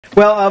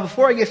Well,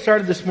 before I get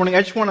started this morning,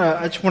 I just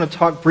want to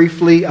talk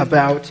briefly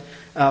about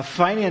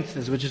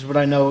finances, which is what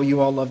I know you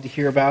all love to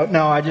hear about.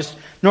 No,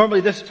 normally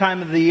this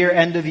time of the year,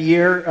 end of the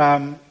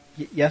year.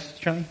 Yes,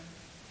 Charlie?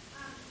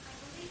 I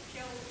believe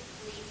Joe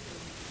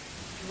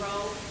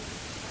drove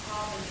to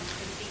Albany to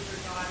see her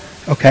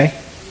daughter. Okay.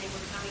 And they were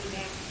coming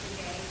back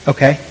today.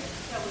 Okay.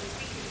 So if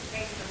we could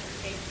pray for her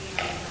safety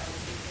on the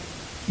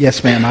road.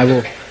 Yes, ma'am. I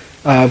will.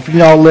 If we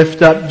can all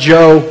lift up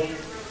Joe.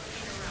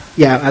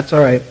 Yeah, that's all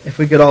right. If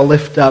we could all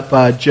lift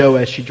up Joe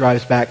as she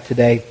drives back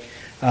today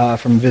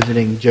from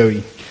visiting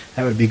Jody,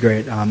 that would be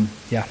great.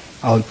 Yeah,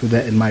 I'll include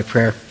that in my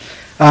prayer.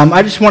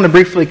 I just want to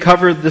briefly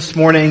cover this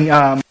morning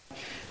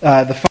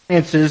the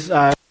finances.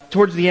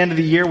 Towards the end of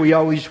the year, we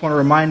always just want to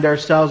remind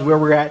ourselves where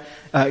we're at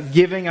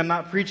giving. I'm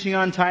not preaching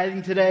on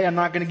tithing today. I'm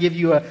not going to give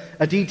you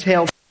a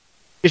detailed.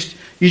 Just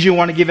usually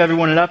want to give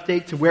everyone an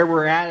update to where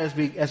we're at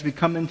as we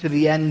come into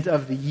the end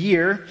of the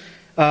year.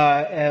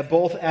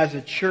 Both as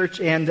a church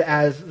and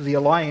as the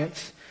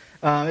Alliance.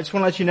 I just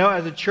want to let you know,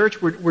 as a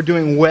church, we're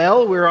doing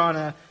well. We're on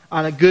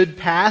a good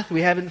path.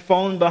 We haven't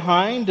fallen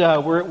behind.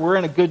 We're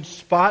in a good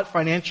spot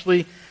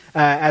financially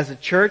as a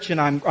church, and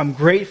I'm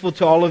grateful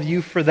to all of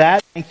you for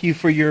that. Thank you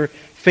for your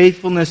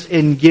faithfulness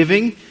in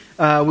giving.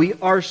 We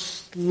are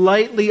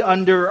slightly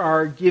under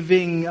our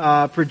giving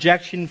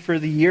projection for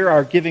the year,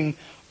 our giving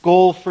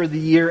goal for the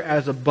year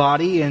as a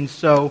body, and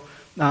so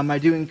I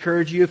do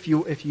encourage you,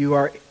 if you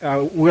are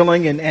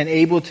willing and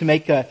able to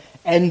make a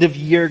end of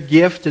year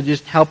gift to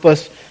just help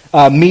us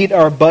meet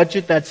our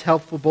budget. That's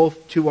helpful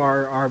both to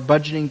our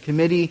budgeting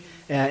committee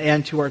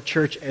and to our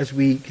church as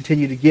we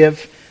continue to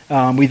give.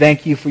 We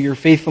thank you for your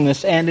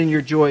faithfulness and in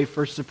your joy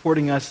for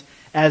supporting us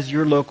as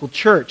your local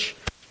church.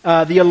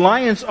 The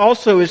Alliance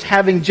also is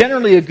having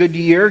generally a good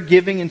year,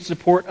 giving in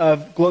support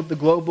of the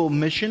global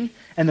mission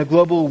and the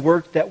global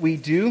work that we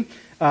do.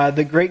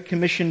 The Great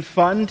Commission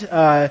Fund.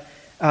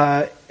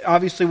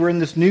 Obviously, we're in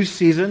this new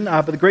season,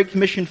 but the Great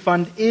Commission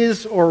Fund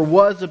is or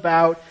was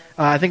about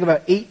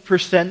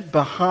 8%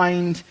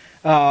 behind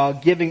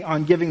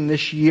giving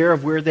this year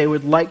of where they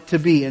would like to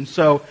be. And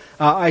so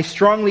I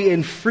strongly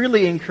and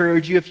freely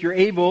encourage you, if you're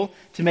able,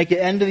 to make an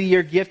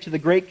end-of-the-year gift to the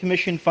Great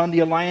Commission Fund, the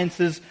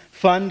Alliance's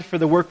fund for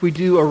the work we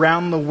do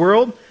around the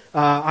world.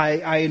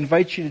 I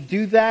invite you to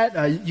do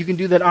that. You can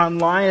do that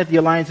online at the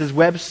Alliance's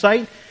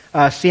website,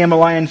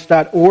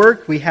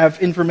 cmalliance.org. We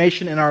have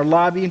information in our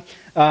lobby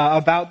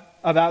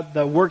about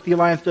the work the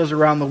Alliance does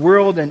around the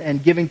world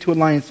and giving to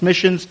Alliance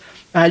missions.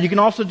 You can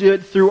also do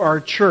it through our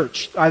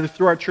church, either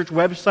through our church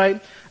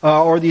website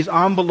or these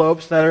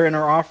envelopes that are in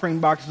our offering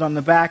boxes on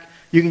the back.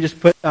 You can just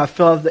fill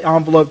out the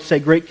envelope, say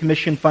Great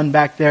Commission Fund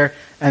back there,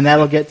 and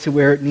that'll get to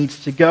where it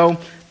needs to go.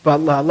 But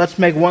let's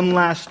make one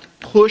last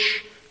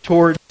push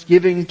towards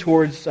giving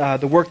towards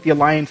the work the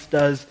Alliance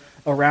does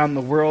around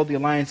the world. The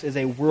Alliance is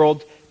a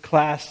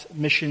world-class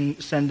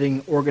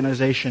mission-sending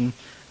organization.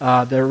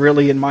 There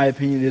really, in my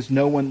opinion, is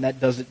no one that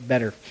does it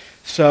better.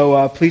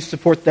 So please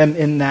support them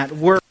in that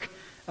work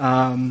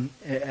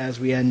as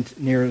we end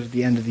near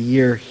the end of the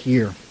year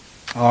here.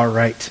 All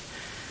right.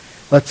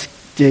 Let's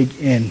dig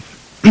in.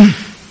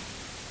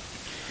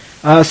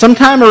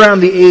 Sometime around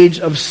the age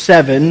of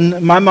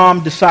 7, my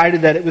mom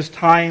decided that it was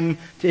time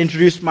to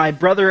introduce my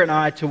brother and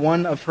I to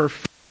one of her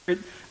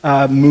favorite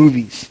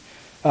movies.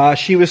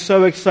 She was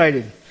so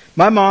excited.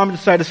 My mom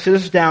decided to sit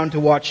us down to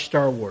watch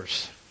Star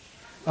Wars.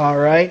 All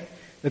right?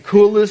 The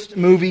coolest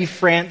movie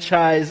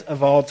franchise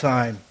of all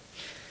time.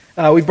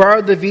 We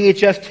borrowed the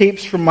VHS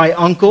tapes from my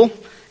uncle,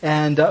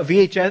 and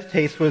VHS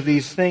tapes were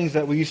these things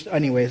that we used to,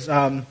 anyways.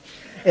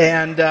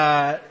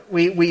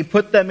 We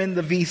put them in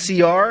the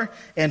VCR,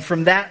 and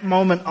from that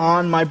moment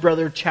on, my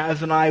brother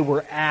Chaz and I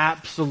were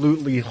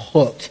absolutely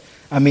hooked.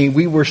 I mean,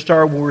 we were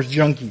Star Wars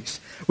junkies.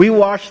 We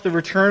watched The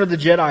Return of the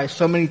Jedi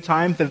so many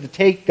times that the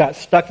tape got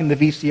stuck in the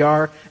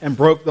VCR and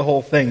broke the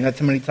whole thing. That's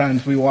how many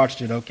times we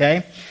watched it,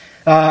 okay?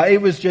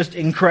 It was just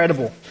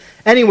incredible.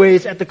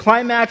 Anyways, at the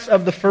climax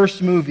of the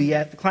first movie,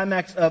 at the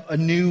climax of A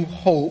New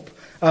Hope,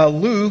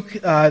 Luke,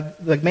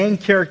 the main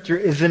character,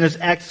 is in his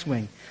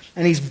X-Wing.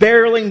 And he's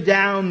barreling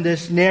down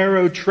this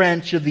narrow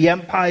trench of the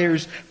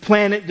Empire's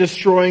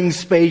planet-destroying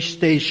space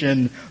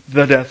station,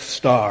 the Death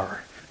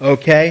Star.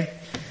 Okay?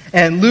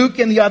 And Luke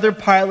and the other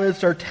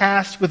pilots are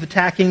tasked with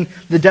attacking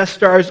the Death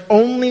Star's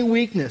only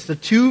weakness, a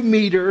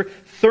 2-meter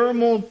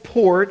thermal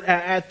port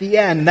at the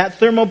end. And that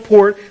thermal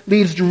port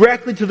leads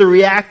directly to the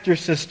reactor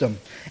system.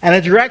 And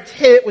a direct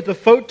hit with the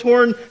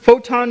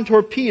photon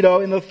torpedo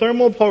in the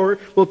thermal port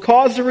will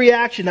cause a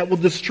reaction that will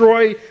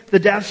destroy the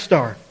Death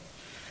Star.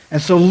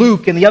 And so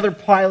Luke and the other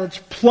pilots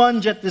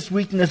plunge at this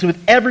weakness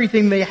with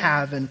everything they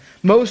have, and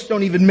most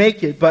don't even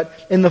make it.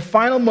 But in the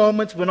final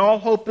moments, when all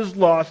hope is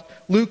lost,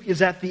 Luke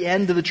is at the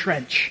end of the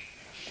trench.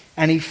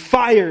 And he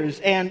fires,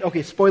 and,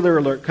 okay, spoiler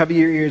alert, cover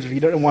your ears if you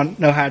don't want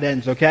to know how it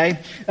ends, okay?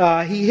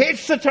 He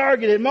hits the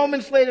target, and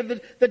moments later,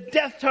 the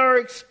Death Star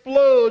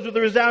explodes with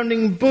a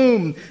resounding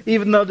boom.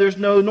 Even though there's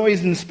no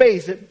noise in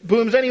space, it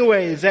booms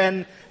anyways.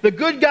 And the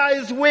good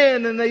guys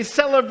win, and they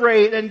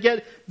celebrate and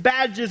get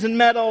badges and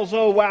medals.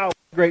 Oh, wow,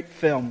 great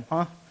film,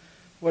 huh?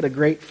 What a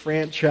great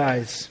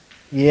franchise.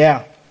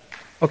 Yeah.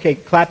 Okay,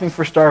 clapping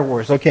for Star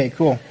Wars. Okay,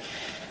 cool.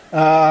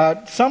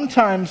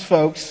 Sometimes,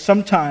 folks,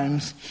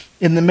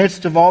 in the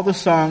midst of all the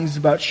songs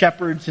about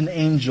shepherds and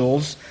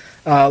angels,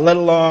 let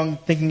alone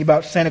thinking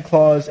about Santa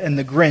Claus and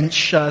the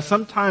Grinch,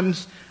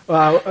 sometimes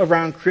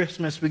around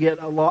Christmas we get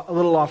a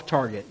little off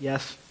target,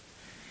 yes?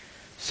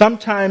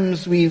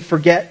 Sometimes we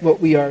forget what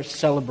we are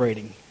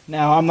celebrating.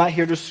 Now, I'm not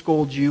here to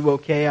scold you,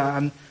 okay?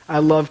 I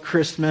love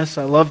Christmas.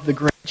 I love the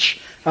Grinch.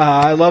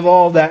 I love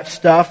all that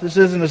stuff. This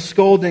isn't a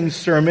scolding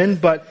sermon,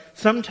 but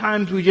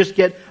sometimes we just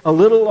get a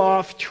little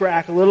off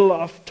track, a little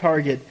off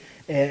target,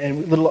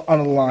 and a little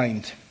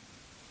unaligned.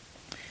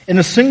 In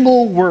a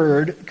single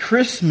word,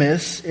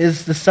 Christmas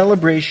is the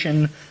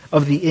celebration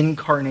of the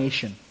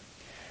Incarnation.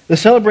 The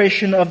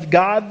celebration of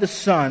God the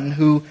Son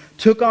who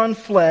took on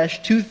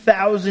flesh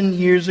 2,000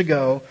 years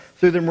ago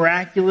through the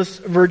miraculous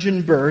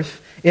virgin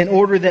birth in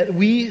order that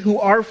we who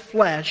are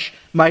flesh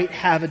might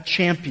have a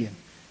champion.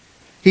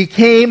 He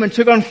came and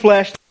took on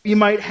flesh that we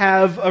might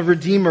have a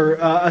redeemer,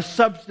 a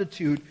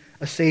substitute,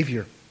 a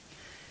savior.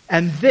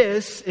 And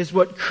this is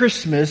what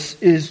Christmas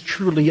is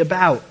truly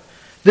about.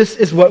 This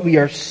is what we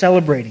are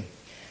celebrating.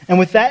 And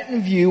with that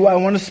in view, I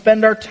want to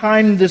spend our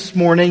time this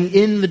morning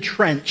in the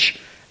trench,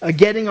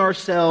 getting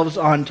ourselves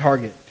on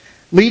target,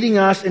 leading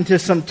us into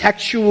some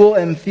textual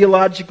and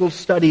theological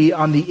study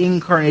on the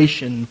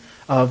incarnation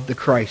of the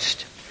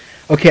Christ.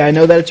 Okay, I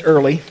know that it's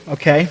early,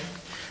 okay?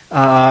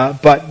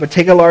 But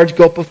take a large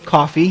gulp of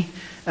coffee.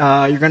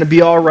 You're going to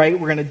be all right.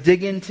 We're going to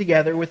dig in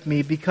together with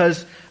me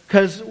because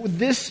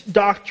this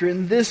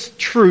doctrine, this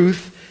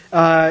truth,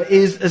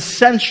 is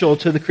essential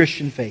to the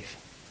Christian faith.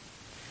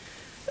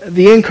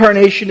 The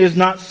incarnation is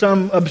not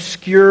some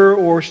obscure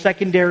or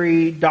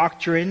secondary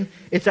doctrine.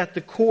 It's at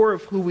the core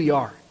of who we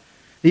are.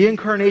 The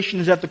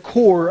incarnation is at the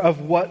core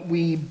of what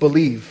we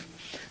believe.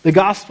 The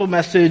gospel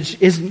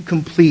message isn't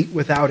complete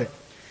without it.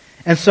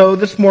 And so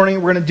this morning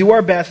we're going to do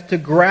our best to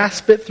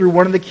grasp it through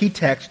one of the key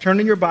texts. Turn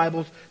in your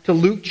Bibles to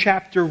Luke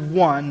chapter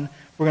 1.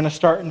 We're going to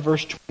start in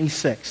verse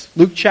 26.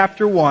 Luke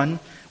chapter 1,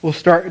 we'll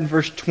start in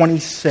verse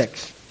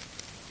 26.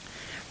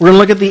 We're going to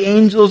look at the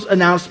angel's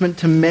announcement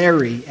to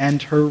Mary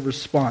and her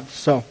response.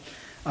 So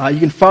you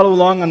can follow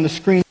along on the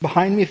screen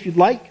behind me if you'd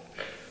like.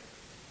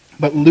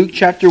 But Luke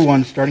chapter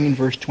 1, starting in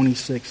verse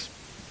 26,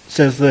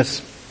 says this.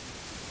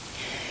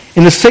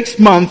 In the 6th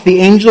month,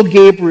 the angel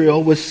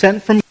Gabriel was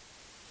sent from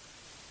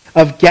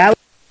of Galilee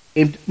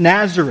named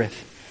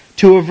Nazareth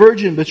to a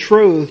virgin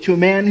betrothed to a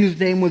man whose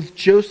name was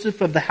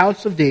Joseph of the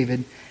house of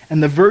David,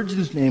 and the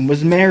virgin's name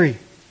was Mary.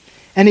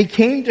 And he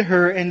came to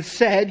her and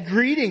said,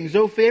 "Greetings,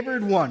 O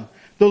favored one.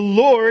 The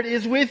Lord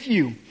is with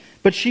you."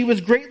 But she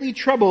was greatly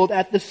troubled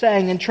at the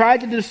saying and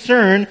tried to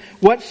discern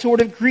what sort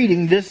of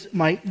greeting this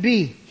might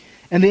be.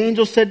 And the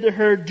angel said to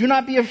her, "Do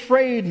not be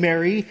afraid,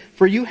 Mary,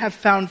 for you have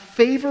found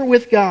favor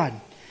with God.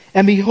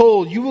 And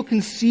behold, you will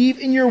conceive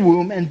in your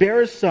womb and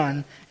bear a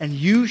son, and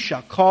you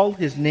shall call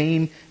his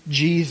name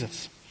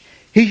Jesus.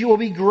 He will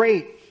be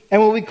great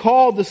and will be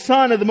called the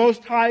Son of the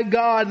Most High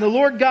God. And the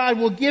Lord God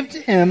will give to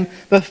him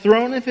the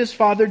throne of his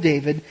father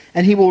David,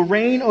 and he will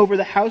reign over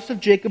the house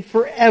of Jacob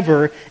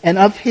forever, and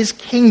of his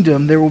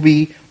kingdom there will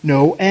be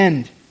no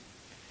end."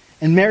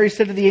 And Mary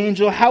said to the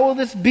angel, "How will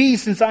this be,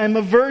 since I am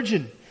a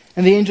virgin?"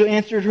 And the angel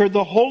answered her,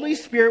 "The Holy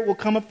Spirit will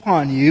come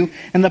upon you,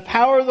 and the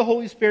power of the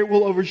Holy Spirit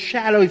will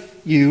overshadow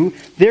you.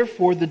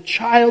 Therefore, the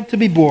child to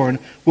be born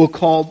will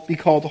be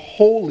called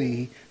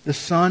Holy, the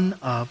Son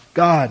of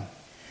God.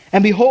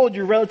 And behold,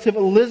 your relative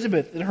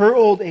Elizabeth, in her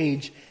old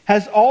age,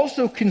 has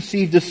also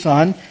conceived a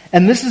son,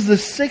 and this is the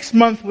 6th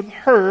month with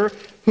her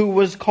who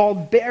was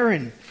called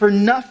barren, for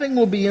nothing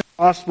will be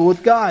impossible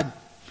with God."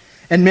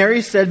 And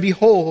Mary said,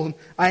 "Behold,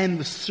 I am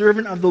the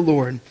servant of the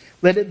Lord.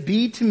 Let it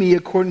be to me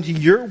according to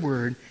your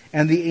word."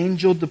 And the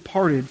angel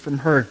departed from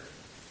her.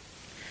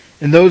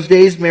 In those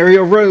days Mary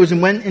arose and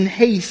went in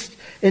haste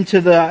into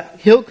the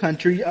hill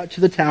country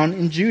to the town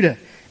in Judah.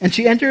 And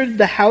she entered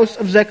the house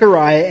of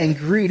Zechariah and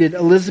greeted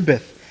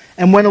Elizabeth.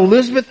 And when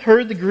Elizabeth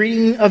heard the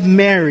greeting of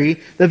Mary,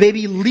 the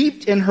baby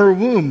leaped in her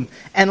womb.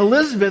 And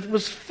Elizabeth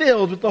was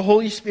filled with the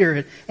Holy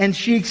Spirit. And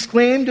she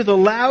exclaimed with a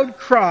loud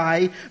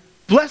cry,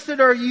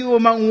 "Blessed are you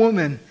among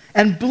women,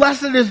 and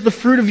blessed is the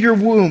fruit of your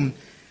womb.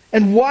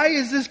 And why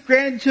is this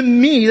granted to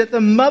me, that the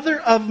mother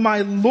of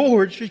my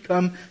Lord should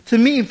come to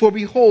me? For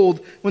behold,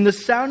 when the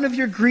sound of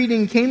your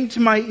greeting came to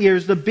my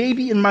ears, the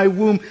baby in my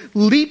womb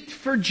leaped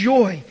for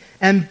joy.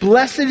 And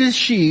blessed is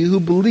she who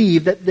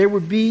believed that there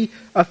would be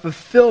a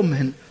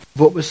fulfillment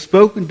of what was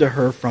spoken to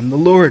her from the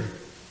Lord."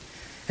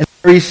 And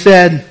Mary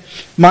said,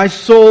 "My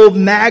soul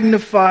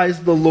magnifies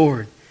the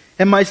Lord,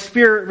 and my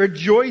spirit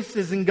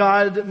rejoices in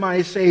God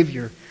my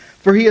Savior.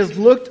 For he has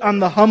looked on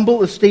the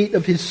humble estate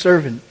of his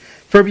servant.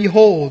 For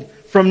behold,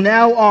 from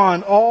now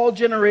on all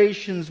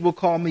generations will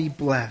call me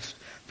blessed.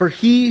 For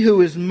he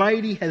who is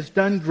mighty has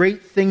done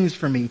great things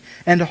for me,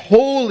 and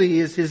holy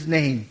is his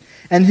name.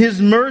 And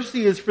his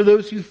mercy is for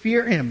those who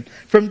fear him,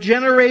 from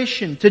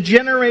generation to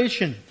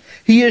generation.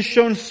 He has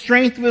shown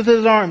strength with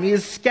his arm. He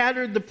has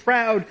scattered the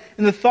proud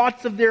in the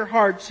thoughts of their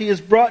hearts. He has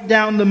brought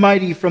down the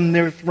mighty from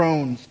their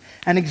thrones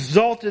and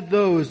exalted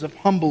those of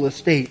humble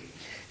estate.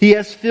 He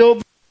has filled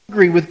the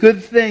hungry with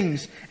good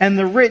things, and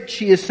the rich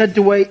he has sent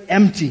away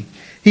empty.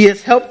 He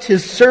has helped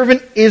his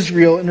servant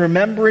Israel in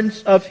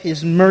remembrance of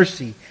his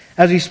mercy,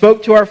 as he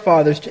spoke to our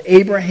fathers, to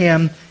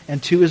Abraham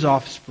and to his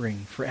offspring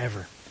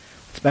forever.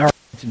 Let's bow our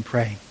heads and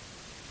pray.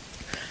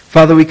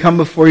 Father, we come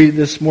before you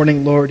this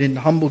morning, Lord, in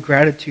humble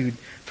gratitude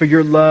for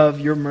your love,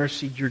 your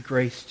mercy, your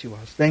grace to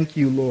us. Thank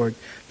you, Lord,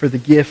 for the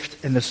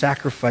gift and the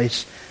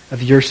sacrifice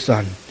of your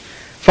Son.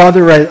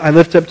 Father, I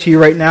lift up to you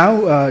right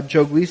now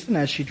Jo Gleason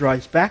as she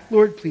drives back.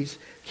 Lord, please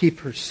keep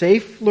her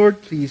safe.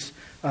 Lord, please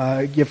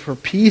give her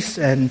peace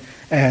and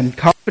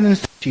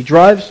confidence as she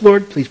drives.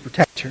 Lord, please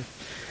protect her.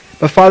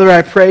 But Father,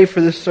 I pray for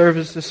this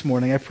service this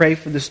morning. I pray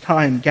for this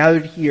time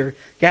gathered here,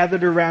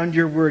 gathered around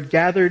your word,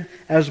 gathered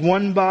as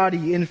one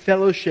body in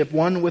fellowship,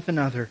 one with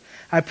another.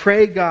 I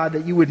pray, God,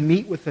 that you would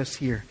meet with us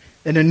here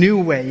in a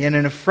new way and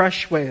in a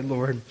fresh way,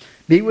 Lord.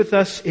 Meet with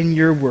us in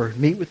your word.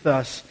 Meet with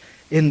us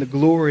in the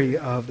glory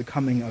of the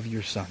coming of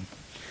your Son.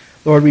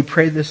 Lord, we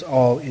pray this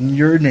all in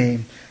your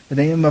name, the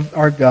name of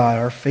our God,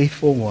 our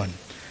faithful one.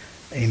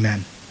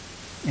 Amen.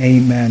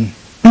 Amen.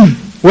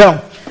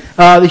 Well,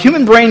 the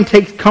human brain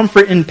takes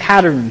comfort in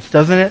patterns,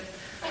 doesn't it?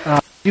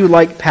 I do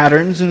like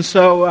patterns. And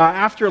so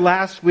after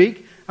last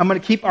week, I'm going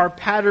to keep our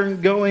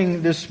pattern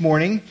going this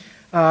morning.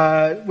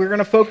 We're going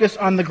to focus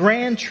on the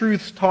grand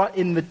truths taught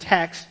in the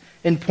text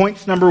in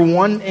points number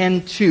 1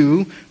 and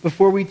 2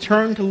 before we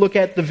turn to look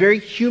at the very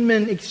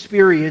human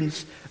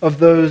experience of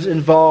those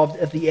involved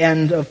at the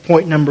end of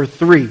point number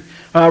 3.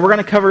 We're going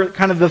to cover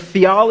kind of the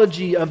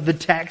theology of the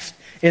text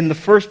in the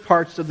first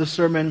parts of the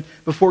sermon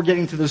before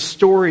getting to the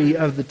story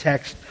of the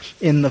text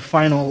in the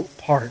final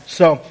part.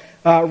 So,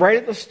 right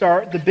at the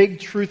start, the big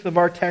truth of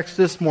our text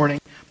this morning,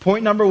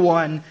 point number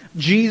 1,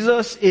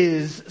 Jesus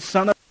is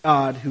Son of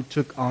God who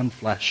took on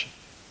flesh.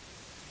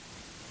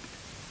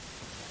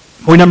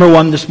 Point number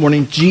 1 this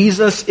morning,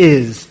 Jesus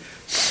is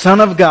Son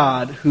of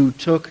God who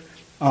took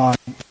on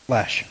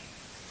flesh.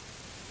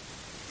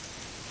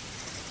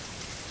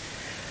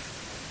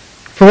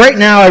 For right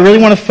now, I really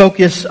want to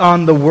focus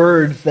on the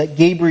words that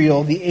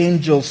Gabriel, the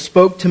angel,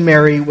 spoke to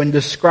Mary when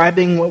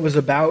describing what was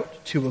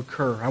about to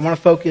occur. I want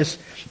to focus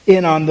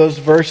in on those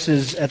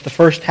verses at the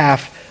first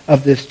half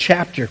of this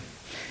chapter.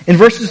 In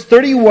verses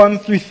 31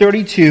 through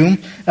 32,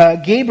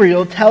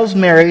 Gabriel tells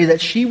Mary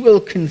that she will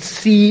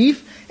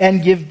conceive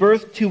and give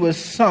birth to a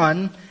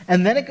son,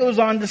 and then it goes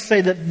on to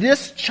say that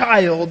this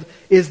child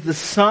is the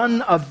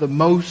Son of the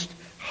Most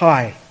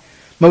High.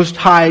 Most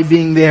High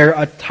being there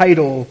a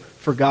title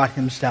for God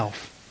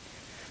himself.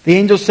 The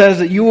angel says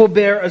that you will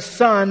bear a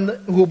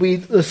son who will be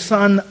the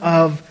Son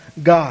of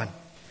God.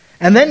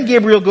 And then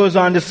Gabriel goes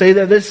on to say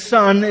that this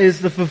son is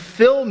the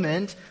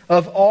fulfillment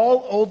of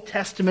all Old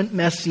Testament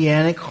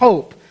messianic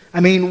hope. I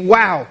mean,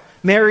 wow.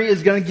 Mary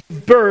is going to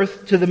give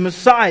birth to the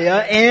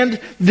Messiah, and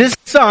this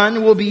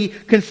son will be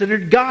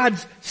considered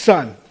God's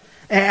son.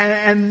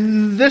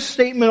 And this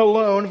statement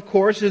alone, of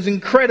course, is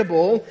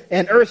incredible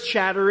and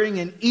earth-shattering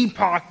and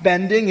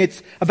epoch-bending.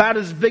 It's about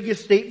as big a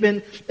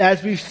statement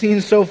as we've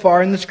seen so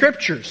far in the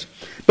Scriptures.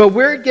 But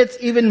where it gets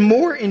even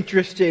more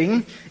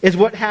interesting is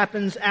what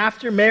happens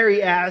after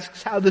Mary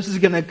asks how this is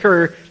going to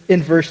occur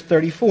in verse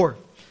 34.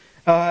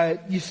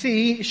 You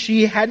see,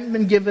 she hadn't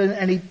been given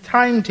any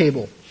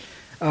timetable.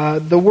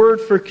 The word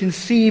for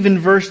conceive in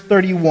verse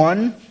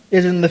 31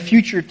 is in the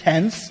future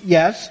tense,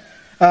 yes,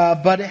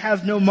 but it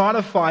has no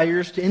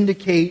modifiers to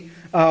indicate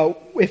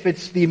if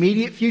it's the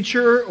immediate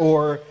future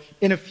or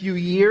in a few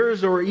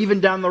years or even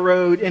down the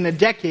road in a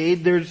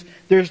decade.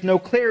 There's no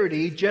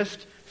clarity,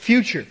 just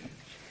future.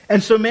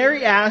 And so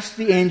Mary asks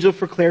the angel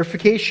for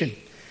clarification.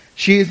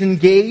 She is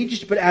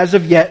engaged, but as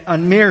of yet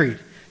unmarried.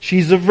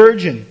 She's a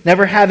virgin,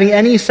 never having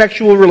any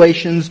sexual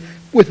relations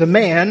with a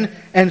man,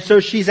 and so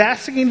she's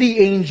asking the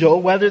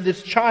angel whether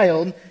this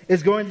child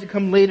is going to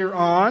come later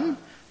on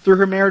through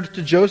her marriage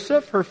to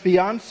Joseph, her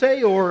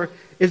fiancé, or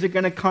is it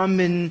going to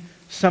come in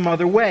some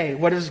other way?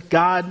 What does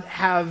God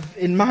have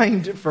in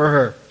mind for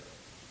her?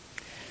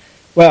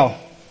 Well,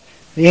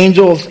 the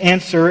angel's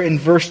answer in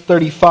verse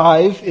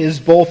 35 is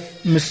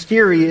both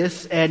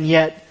mysterious and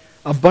yet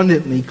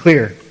abundantly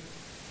clear.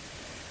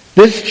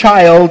 This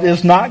child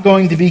is not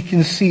going to be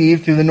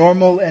conceived through the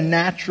normal and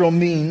natural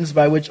means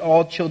by which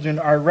all children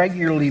are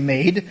regularly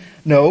made.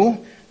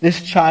 No,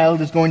 this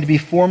child is going to be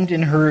formed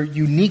in her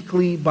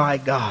uniquely by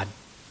God.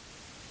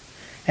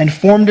 And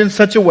formed in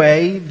such a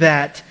way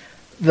that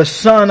the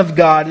Son of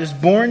God is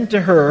born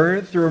to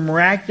her through a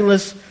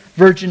miraculous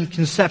virgin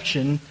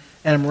conception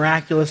and a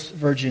miraculous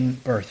virgin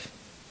birth.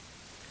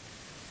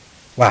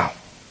 Wow.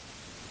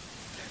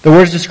 The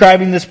words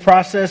describing this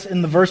process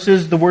in the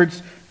verses, the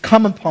words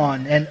come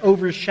upon and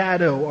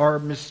overshadow are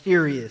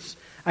mysterious.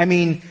 I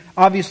mean,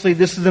 obviously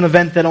this is an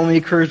event that only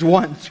occurs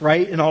once,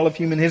 right, in all of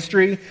human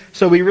history.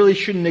 So we really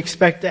shouldn't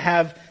expect to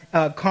have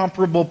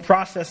comparable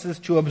processes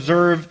to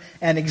observe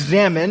and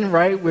examine,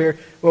 right? Where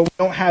we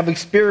don't have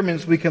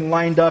experiments we can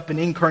line up in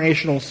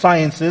incarnational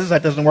sciences.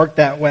 That doesn't work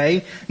that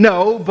way.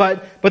 No,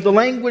 but the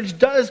language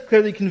does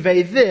clearly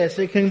convey this.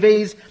 It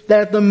conveys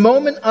that at the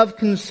moment of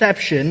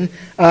conception,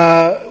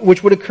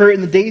 which would occur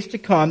in the days to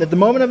come, at the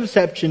moment of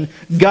conception,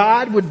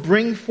 God would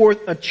bring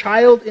forth a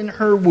child in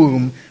her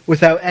womb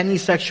without any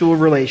sexual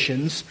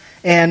relations.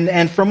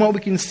 And from what we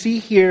can see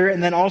here,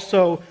 and then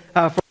also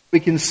from we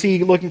can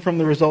see, looking from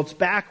the results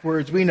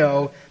backwards, we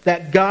know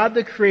that God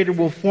the Creator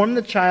will form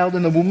the child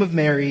in the womb of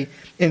Mary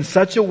in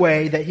such a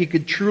way that he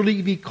could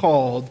truly be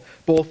called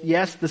both,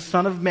 yes, the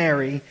Son of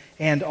Mary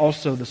and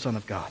also the Son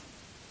of God.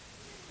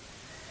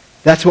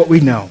 That's what we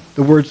know.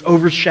 The words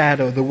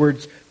overshadow, the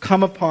words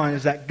come upon,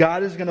 is that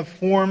God is going to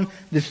form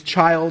this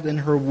child in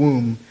her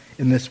womb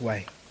in this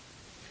way.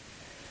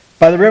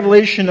 By the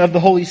revelation of the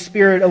Holy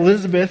Spirit,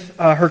 Elizabeth,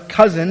 her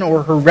cousin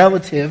or her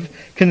relative,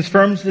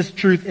 confirms this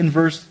truth in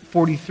verse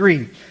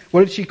 43.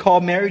 What did she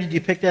call Mary? Did you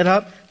pick that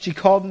up? She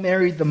called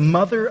Mary the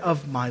mother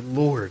of my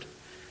Lord.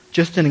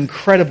 Just an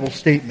incredible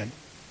statement.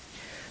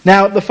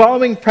 Now, the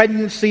following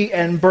pregnancy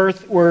and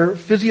birth were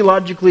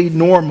physiologically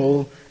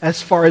normal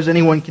as far as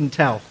anyone can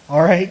tell.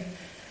 All right?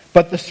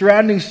 But the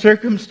surrounding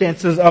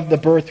circumstances of the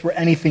birth were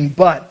anything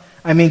but.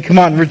 I mean, come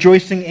on,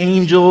 rejoicing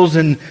angels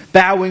and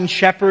bowing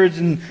shepherds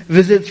and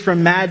visits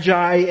from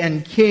Magi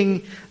and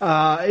King.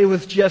 It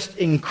was just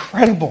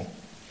incredible.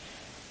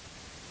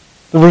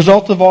 The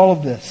result of all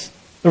of this,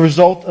 the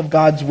result of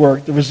God's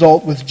work, the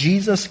result was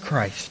Jesus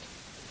Christ,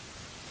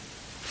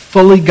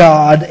 fully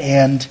God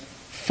and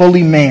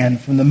fully man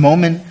from the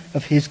moment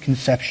of his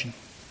conception.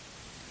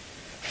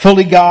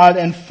 Fully God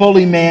and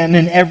fully man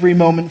in every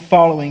moment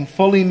following.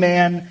 Fully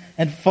man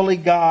and fully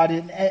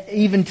God,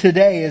 even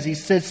today as he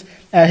sits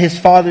at his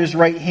Father's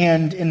right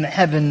hand in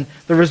heaven.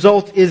 The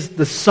result is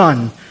the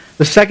Son,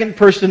 the second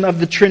person of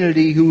the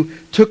Trinity who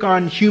took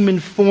on human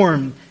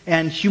form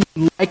and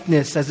human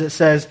likeness, as it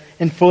says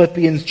in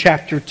Philippians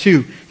chapter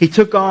 2. He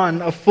took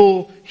on a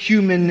full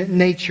human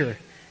nature.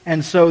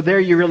 And so there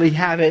you really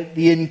have it,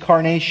 the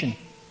incarnation.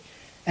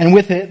 And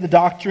with it, the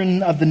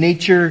doctrine of the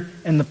nature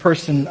and the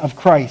person of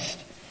Christ.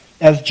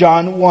 As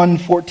John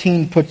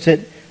 1:14 puts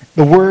it,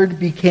 the Word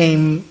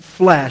became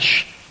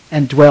flesh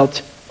and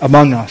dwelt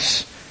among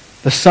us.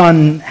 The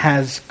Son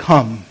has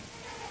come,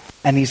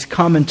 and he's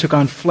come and took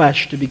on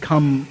flesh to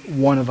become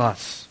one of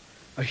us,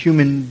 a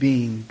human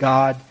being,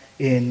 God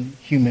in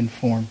human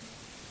form.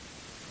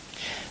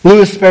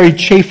 Louis Sperry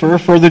Chafer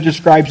further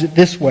describes it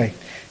this way.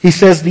 He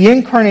says, the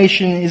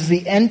incarnation is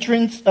the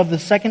entrance of the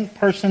second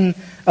person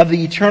of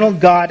the eternal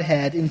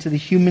Godhead into the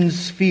human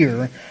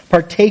sphere,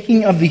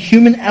 partaking of the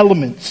human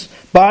elements,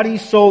 body,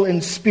 soul,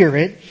 and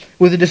spirit,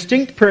 with a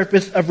distinct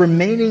purpose of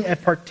remaining a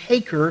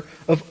partaker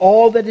of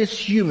all that is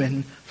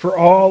human for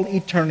all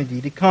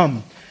eternity to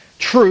come.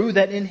 True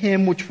that in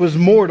him which was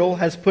mortal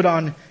has put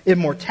on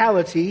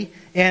immortality,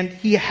 and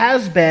he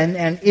has been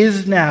and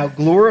is now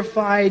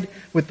glorified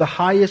with the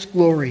highest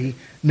glory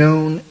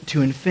known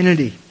to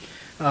infinity.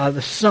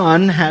 The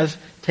Son has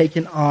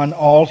taken on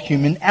all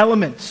human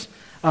elements.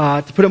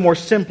 To put it more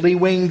simply,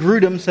 Wayne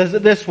Grudem says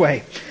it this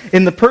way.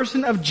 In the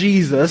person of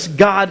Jesus,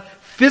 God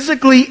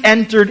physically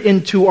entered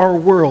into our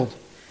world.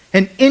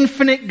 An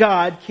infinite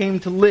God came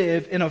to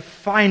live in a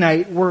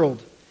finite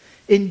world.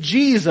 In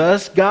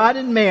Jesus, God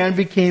and man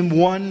became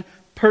one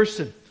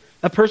person.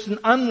 A person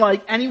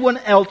unlike anyone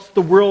else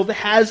the world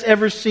has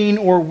ever seen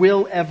or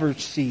will ever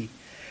see.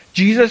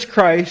 Jesus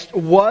Christ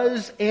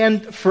was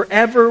and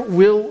forever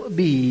will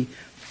be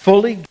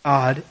fully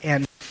God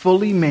and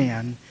fully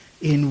man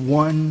in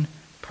one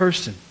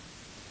person.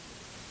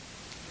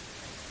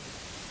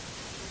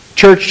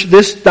 Church,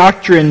 this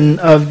doctrine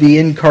of the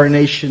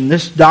incarnation,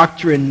 this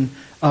doctrine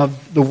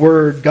of the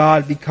Word,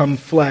 God become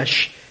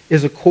flesh,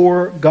 is a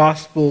core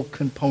gospel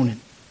component.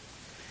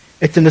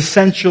 It's an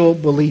essential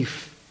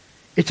belief.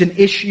 It's an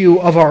issue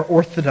of our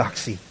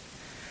orthodoxy.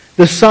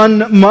 The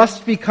Son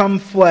must become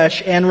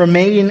flesh and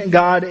remain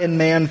God and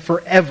man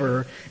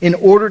forever in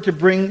order to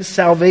bring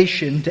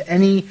salvation to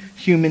any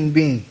human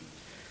being.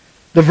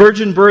 The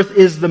virgin birth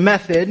is the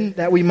method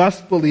that we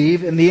must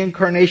believe, and the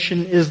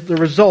incarnation is the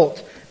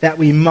result that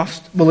we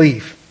must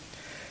believe.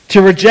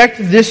 To reject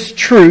this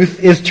truth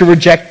is to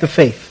reject the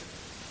faith.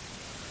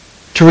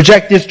 To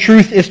reject this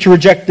truth is to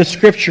reject the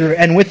Scripture,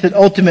 and with it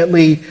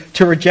ultimately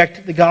to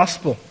reject the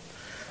gospel.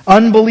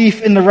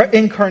 Unbelief in the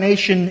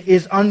incarnation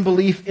is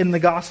unbelief in the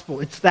gospel.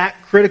 It's that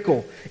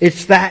critical.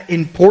 It's that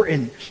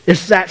important.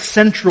 It's that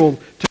central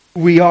to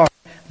who we are.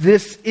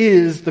 This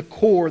is the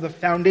core, the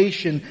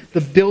foundation, the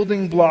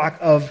building block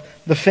of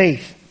the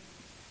faith.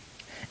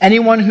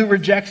 Anyone who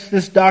rejects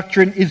this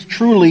doctrine is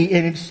truly,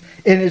 in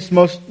its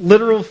most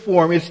literal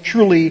form, is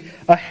truly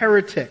a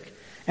heretic,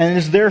 and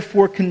is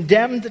therefore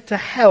condemned to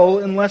hell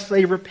unless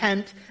they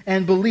repent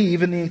and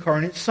believe in the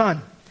incarnate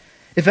Son.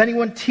 If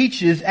anyone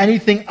teaches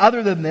anything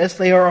other than this,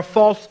 they are a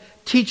false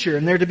teacher,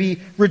 and they're to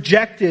be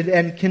rejected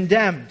and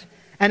condemned.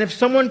 And if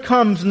someone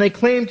comes and they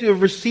claim to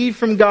have received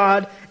from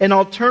God an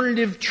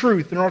alternative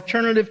truth, an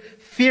alternative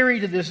theory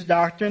to this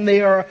doctrine.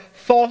 They are a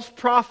false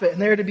prophet,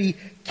 and they're to be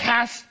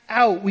cast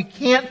out. We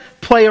can't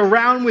play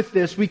around with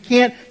this. We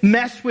can't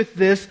mess with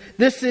this.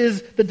 This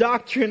is the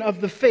doctrine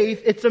of the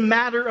faith. It's a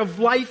matter of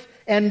life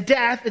and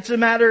death. It's a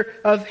matter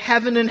of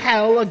heaven and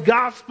hell, a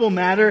gospel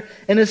matter,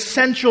 an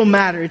essential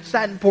matter. It's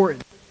that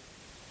important.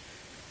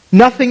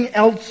 Nothing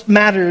else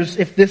matters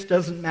if this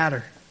doesn't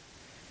matter.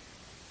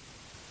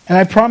 And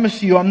I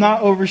promise you, I'm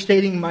not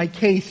overstating my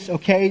case,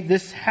 okay?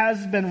 This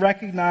has been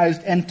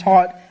recognized and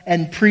taught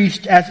and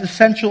preached as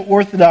essential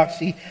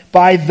orthodoxy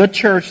by the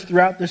church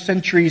throughout the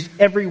centuries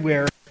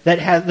everywhere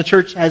that the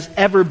church has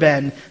ever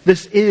been.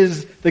 This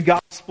is the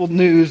gospel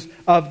news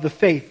of the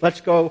faith.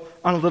 Let's go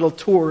on a little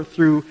tour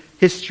through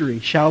history,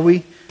 shall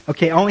we?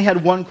 Okay, I only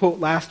had one quote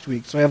last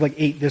week, so I have like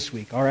 8 this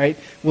week, all right?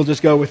 We'll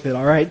just go with it,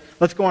 all right?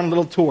 Let's go on a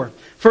little tour.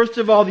 First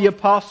of all, the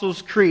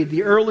Apostles' Creed,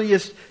 the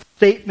earliest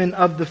statement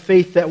of the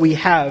faith that we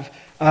have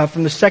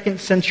from the 2nd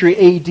century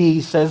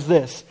AD says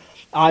this: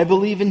 I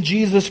believe in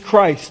Jesus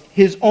Christ,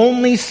 His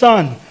only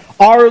Son,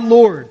 our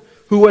Lord,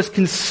 who was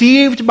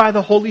conceived by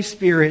the Holy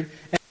Spirit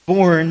and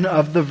born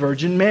of the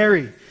Virgin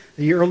Mary.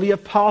 The early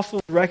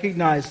apostles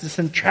recognized the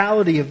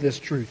centrality of this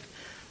truth.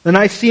 The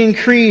Nicene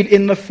Creed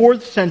in the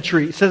 4th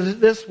century says it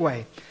this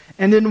way: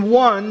 and in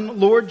one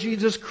Lord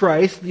Jesus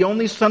Christ, the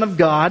only Son of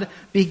God,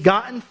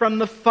 begotten from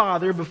the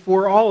Father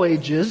before all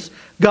ages,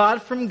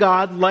 God from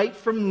God, light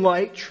from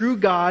light, true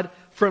God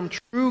from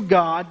true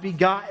God,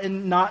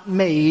 begotten, not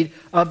made,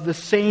 of the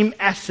same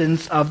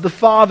essence of the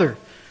Father.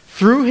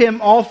 Through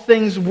Him all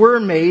things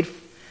were made,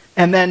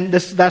 and then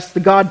that's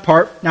the God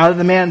part, now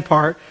the man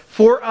part.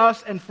 For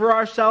us and for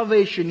our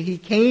salvation, He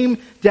came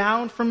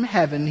down from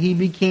heaven. He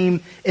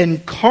became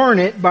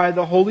incarnate by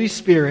the Holy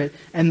Spirit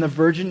and the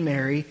Virgin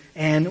Mary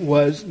and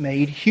was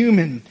made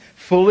human,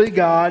 fully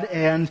God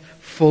and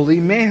fully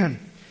man.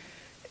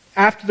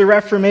 After the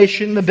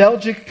Reformation, the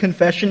Belgic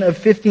Confession of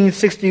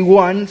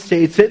 1561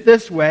 states it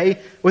this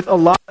way with a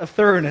lot of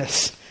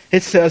thoroughness.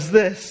 It says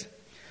this: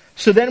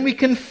 so then we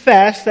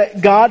confess that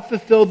God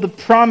fulfilled the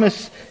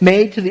promise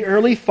made to the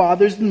early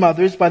fathers and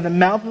mothers by the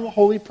mouth of the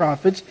holy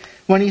prophets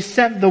when He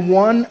sent the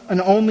one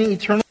and only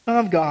eternal Son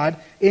of God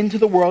into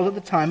the world at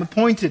the time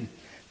appointed.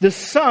 The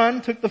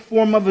Son took the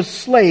form of a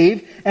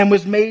slave and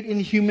was made in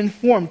human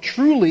form,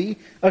 truly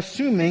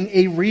assuming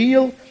a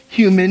real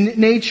human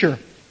nature,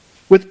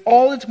 with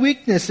all its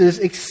weaknesses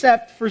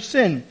except for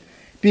sin,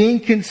 being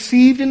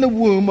conceived in the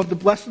womb of the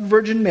Blessed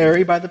Virgin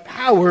Mary by the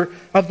power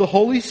of the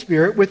Holy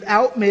Spirit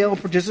without male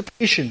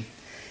participation.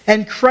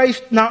 And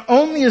Christ not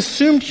only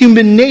assumed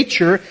human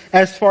nature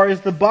as far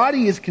as the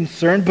body is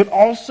concerned, but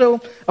also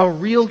a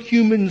real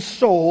human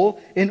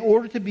soul in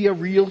order to be a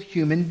real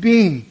human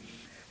being.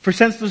 For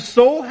since the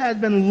soul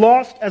had been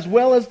lost as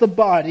well as the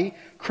body,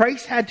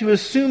 Christ had to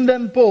assume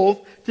them both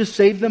to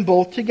save them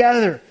both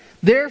together.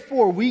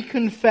 Therefore, we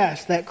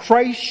confess that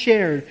Christ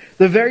shared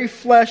the very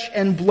flesh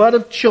and blood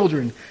of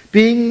children,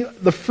 being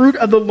the fruit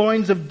of the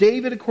loins of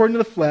David according to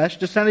the flesh,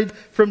 descended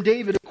from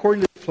David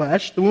according to the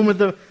flesh,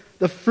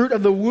 the fruit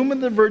of the womb of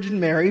the Virgin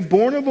Mary,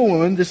 born of a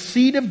woman, the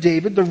seed of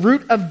David, the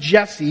root of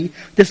Jesse,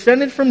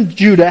 descended from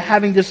Judah,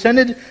 having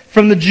descended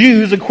from the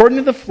Jews according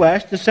to the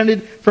flesh,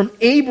 descended from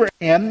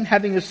Abraham,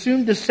 having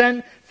assumed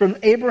descent from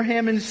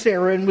Abraham and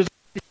Sarah, and was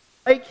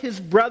like his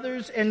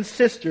brothers and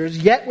sisters,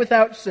 yet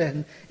without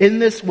sin. In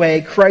this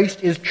way,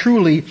 Christ is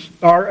truly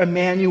our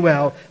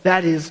Emmanuel.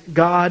 That is,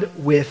 God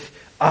with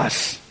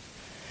us.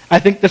 I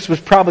think this was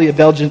probably a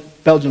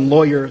Belgian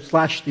lawyer /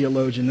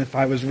 theologian, if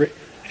I was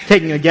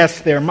taking a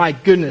guess there. My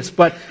goodness.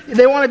 But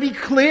they want to be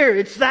clear.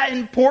 It's that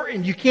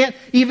important. You can't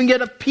even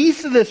get a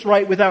piece of this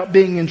right without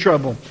being in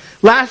trouble.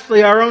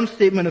 Lastly, our own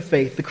statement of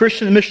faith. The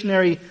Christian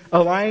Missionary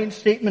Alliance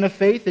statement of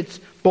faith. It's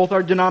both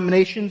our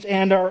denominations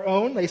and our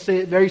own. They say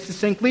it very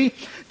succinctly.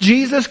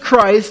 Jesus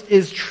Christ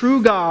is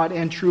true God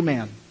and true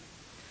man.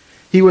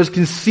 He was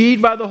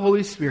conceived by the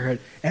Holy Spirit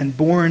and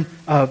born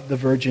of the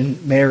Virgin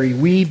Mary.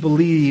 We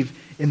believe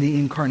in the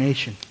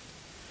incarnation.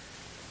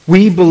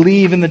 We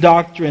believe in the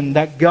doctrine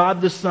that God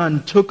the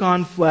Son took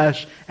on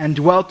flesh and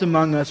dwelt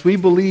among us. We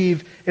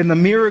believe in the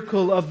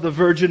miracle of the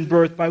virgin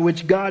birth by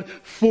which God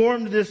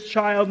formed this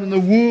child in the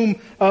womb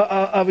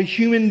of a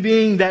human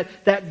being,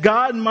 that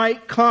God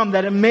might come,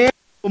 that Emmanuel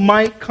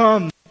might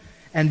come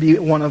and be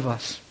one of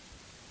us.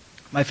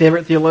 My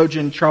favorite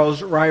theologian,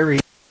 Charles Ryrie,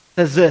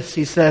 says this.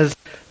 He says,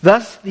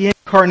 thus the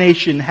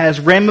incarnation has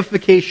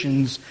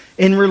ramifications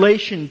in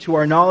relation to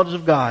our knowledge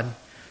of God,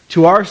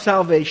 to our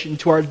salvation,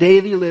 to our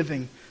daily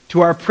living, to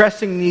our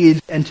pressing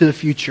needs, and to the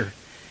future.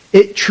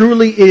 It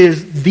truly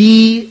is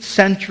the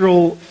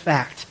central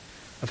fact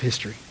of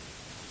history.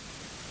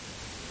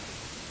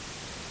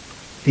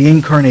 The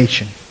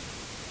incarnation.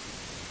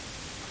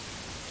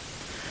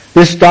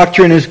 This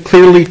doctrine is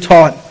clearly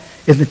taught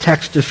in the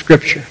text of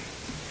Scripture.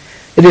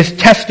 It is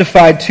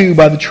testified to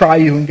by the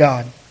triune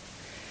God.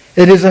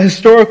 It is a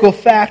historical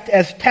fact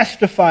as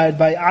testified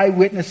by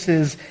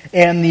eyewitnesses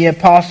and the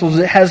apostles.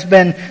 It has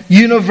been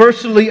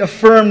universally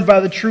affirmed by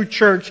the true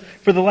church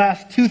for the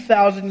last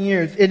 2,000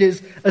 years. It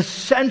is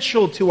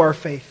essential to our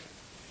faith.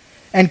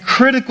 and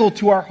critical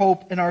to our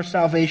hope and our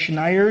salvation.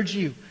 I urge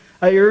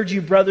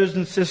you, brothers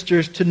and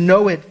sisters, to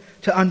know it,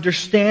 to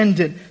understand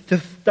it, to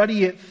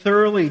study it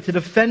thoroughly, to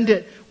defend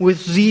it with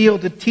zeal,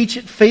 to teach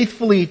it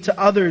faithfully to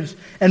others,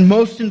 and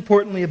most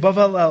importantly, above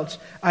all else,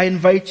 I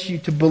invite you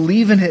to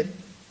believe in it.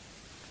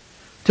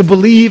 To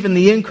believe in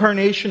the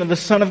incarnation of the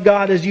Son of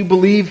God as you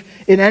believe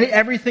in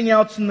everything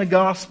else in the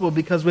gospel,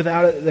 because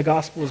without it, the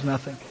gospel is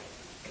nothing.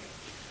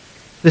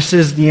 This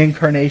is the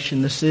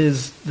incarnation. This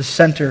is the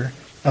center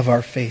of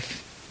our faith.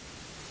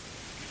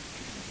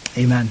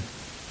 Amen.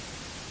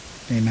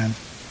 Amen.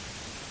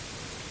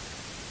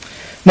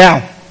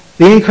 Now,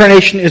 the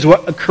incarnation is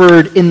what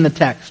occurred in the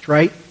text,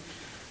 right?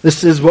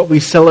 This is what we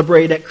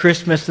celebrate at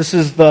Christmas. This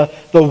is the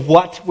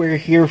what we're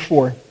here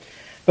for.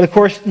 But of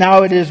course,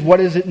 now it is, what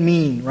does it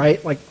mean,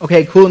 right? Like,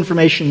 okay, cool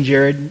information,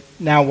 Jared.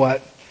 Now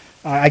what?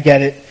 I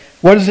get it.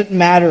 What does it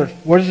matter?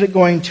 What is it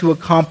going to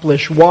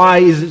accomplish? Why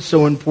is it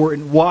so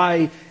important?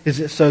 Why is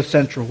it so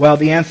central? Well,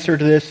 the answer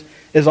to this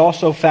is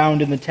also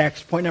found in the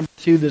text. Point number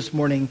 2 this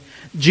morning.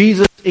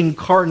 Jesus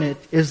incarnate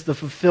is the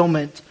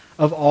fulfillment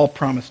of all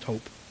promised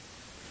hope.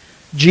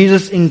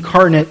 Jesus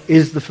incarnate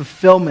is the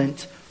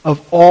fulfillment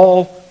of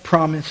all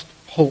promised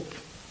hope.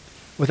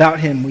 Without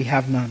him, we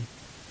have none.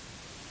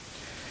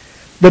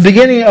 The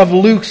beginning of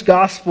Luke's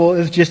gospel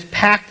is just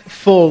packed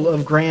full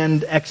of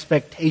grand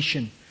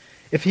expectation.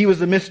 If he was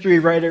a mystery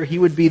writer, he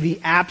would be the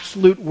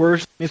absolute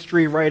worst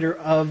mystery writer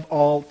of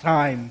all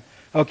time.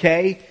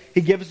 Okay?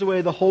 He gives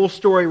away the whole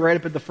story right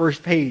up at the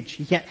first page.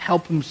 He can't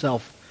help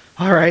himself.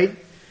 All right?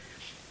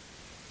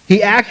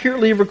 He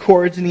accurately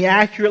records and he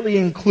accurately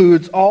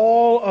includes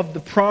all of the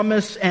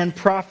promise and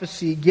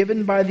prophecy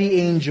given by the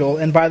angel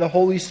and by the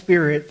Holy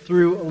Spirit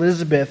through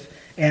Elizabeth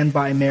and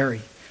by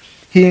Mary.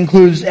 He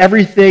includes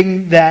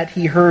everything that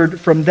he heard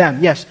from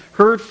them. Yes,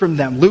 heard from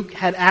them. Luke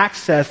had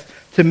access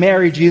to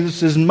Mary,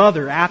 Jesus'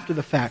 mother, after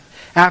the fact.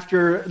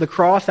 After the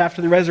cross,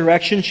 after the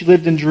resurrection, she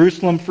lived in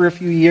Jerusalem for a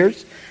few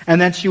years.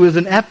 And then she was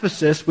in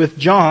Ephesus with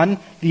John,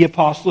 the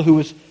apostle, who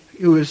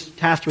was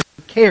tasked with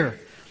care.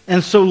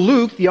 And so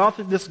Luke, the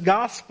author of this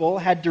gospel,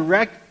 had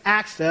direct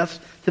access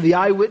to the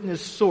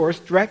eyewitness source,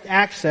 direct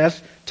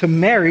access to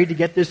Mary to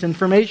get this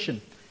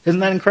information. Isn't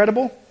that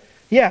incredible?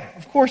 Yeah,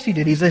 of course he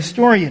did. He's a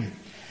historian.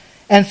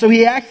 And so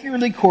he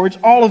accurately records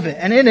all of it.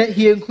 And in it,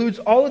 he includes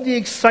all of the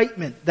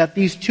excitement that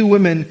these two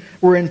women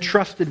were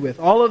entrusted with.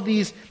 All of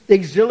these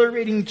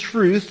exhilarating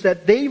truths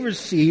that they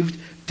received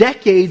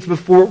decades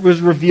before it was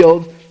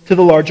revealed to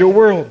the larger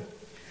world.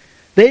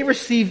 They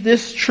received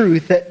this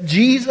truth that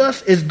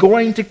Jesus is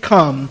going to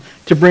come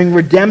to bring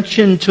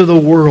redemption to the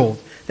world.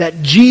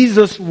 That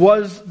Jesus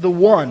was the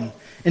one.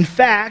 In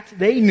fact,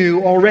 they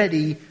knew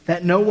already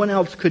that no one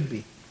else could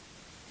be.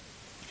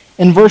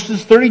 In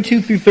verses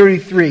 32 through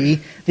 33,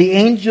 the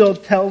angel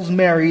tells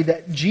Mary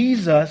that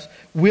Jesus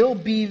will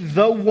be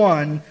the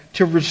one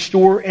to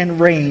restore and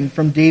reign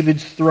from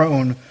David's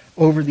throne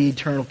over the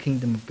eternal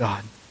kingdom of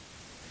God.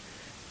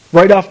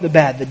 Right off the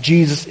bat, that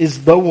Jesus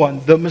is the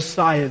one, the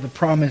Messiah, the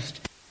promised.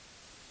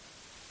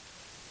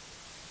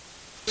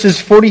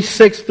 Verses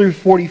 46 through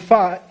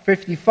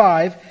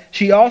 55,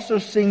 she also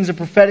sings a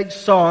prophetic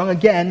song,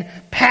 again,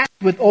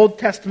 packed with Old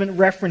Testament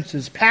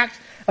references, packed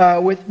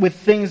with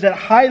things that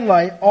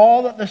highlight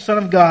all that the Son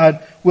of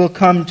God will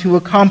come to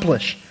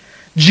accomplish.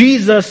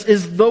 Jesus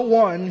is the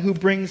one who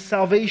brings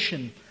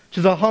salvation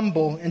to the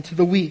humble and to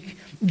the weak.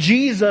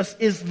 Jesus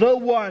is the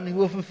one who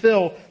will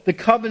fulfill the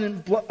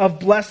covenant of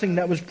blessing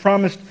that was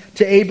promised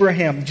to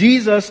Abraham.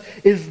 Jesus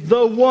is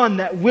the one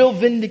that will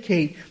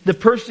vindicate the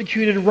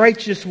persecuted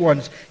righteous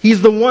ones.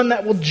 He's the one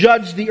that will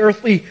judge the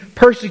earthly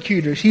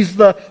persecutors. He's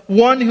the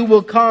one who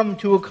will come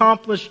to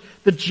accomplish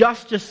the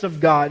justice of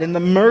God and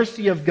the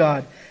mercy of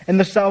God and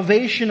the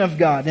salvation of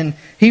God. And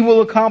He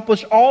will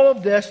accomplish all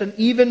of this and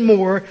even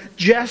more,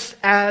 just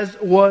as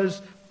was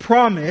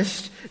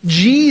promised.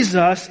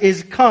 Jesus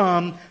is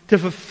come to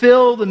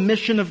fulfill the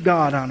mission of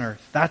God on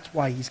earth. That's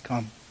why He's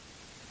come.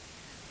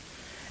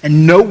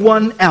 And no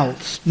one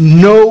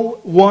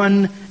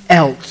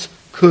else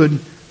could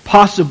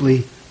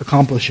possibly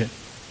accomplish it.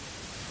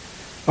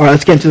 All right,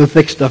 let's get into the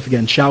thick stuff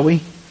again, shall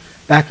we?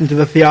 Back into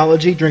the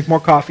theology. Drink more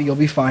coffee, you'll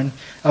be fine.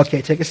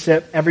 Okay, take a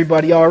sip.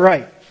 Everybody all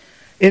right?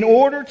 In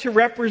order to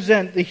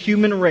represent the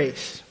human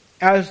race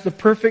as the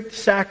perfect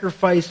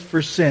sacrifice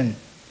for sin,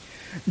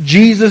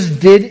 Jesus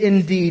did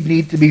indeed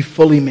need to be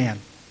fully man.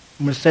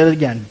 I'm going to say that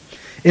again.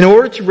 In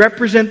order to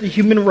represent the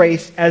human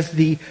race as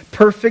the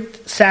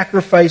perfect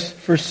sacrifice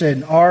for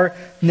sin, our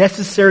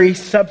necessary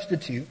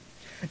substitute,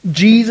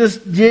 Jesus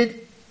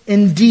did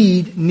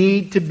indeed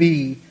need to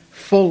be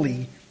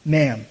fully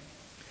man.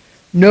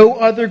 No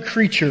other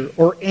creature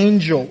or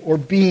angel or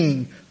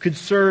being could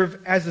serve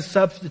as a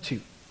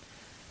substitute.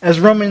 As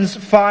Romans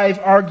 5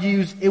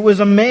 argues, it was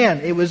a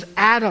man, it was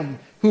Adam,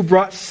 who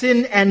brought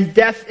sin and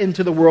death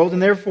into the world,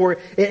 and therefore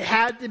it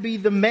had to be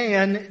the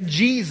man,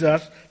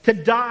 Jesus, to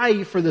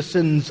die for the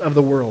sins of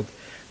the world.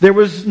 There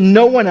was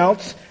no one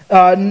else,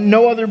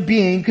 no other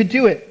being could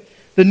do it.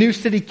 The New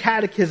City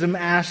Catechism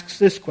asks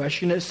this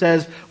question. It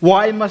says,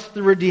 why must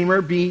the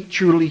Redeemer be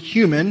truly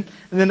human?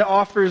 And then it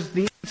offers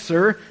the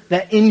answer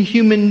that in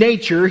human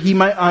nature, he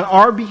might on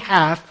our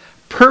behalf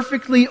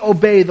perfectly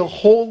obey the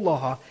whole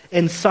law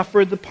and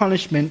suffer the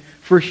punishment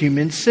for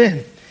human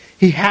sin.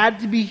 He had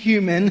to be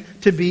human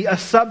to be a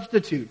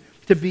substitute,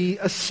 to be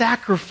a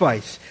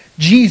sacrifice.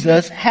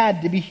 Jesus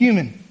had to be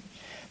human.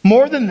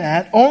 More than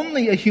that,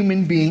 only a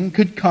human being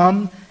could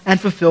come and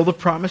fulfill the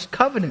promised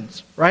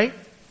covenants, right?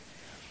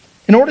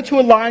 In order to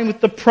align with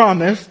the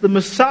promise, the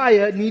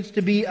Messiah needs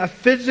to be a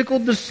physical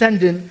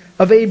descendant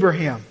of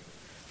Abraham,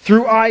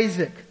 through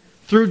Isaac,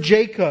 through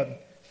Jacob,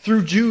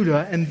 through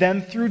Judah, and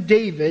then through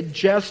David,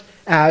 just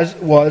as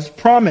was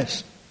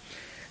promised.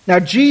 Now,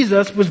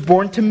 Jesus was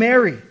born to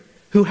Mary,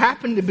 who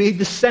happened to be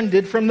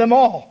descended from them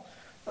all.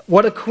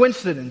 What a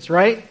coincidence,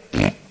 right?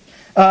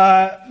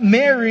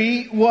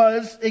 Mary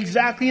was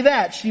exactly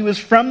that. She was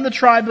from the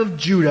tribe of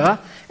Judah,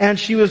 and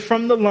she was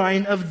from the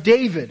line of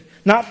David.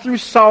 Not through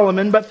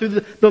Solomon, but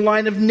through the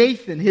line of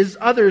Nathan, his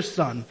other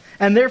son.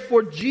 And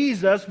therefore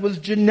Jesus was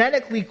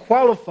genetically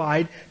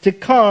qualified to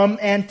come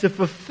and to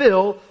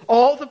fulfill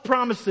all the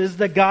promises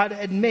that God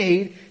had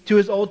made to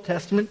his Old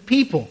Testament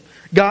people.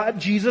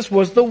 Jesus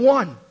was the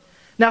one.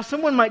 Now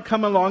someone might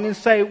come along and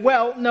say,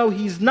 well, no,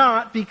 he's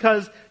not,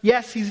 because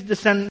yes, he's a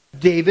descendant of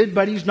David,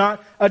 but he's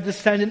not a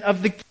descendant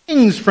of the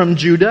kings from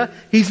Judah.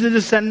 He's the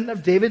descendant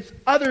of David's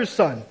other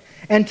son.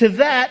 And to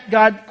that,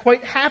 God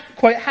quite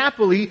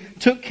happily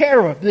took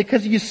care of.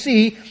 Because you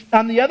see,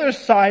 on the other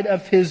side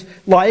of his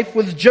life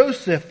was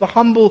Joseph, the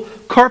humble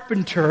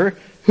carpenter,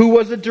 who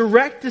was a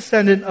direct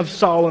descendant of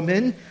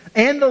Solomon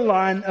and the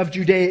line of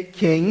Judaic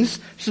kings,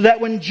 so that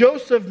when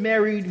Joseph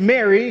married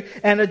Mary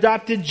and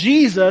adopted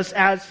Jesus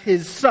as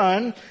his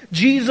son,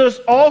 Jesus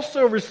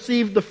also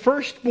received the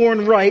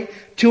firstborn right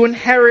to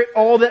inherit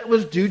all that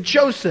was due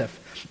Joseph.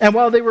 And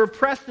while they were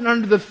oppressed and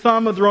under the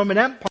thumb of the Roman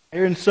Empire,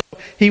 and so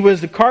he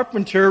was a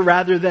carpenter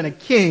rather than a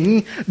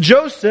king,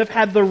 Joseph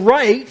had the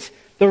right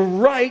to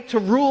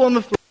rule on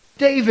the throne of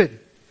David.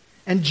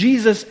 And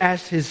Jesus,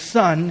 as his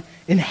son,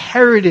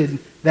 inherited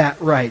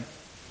that right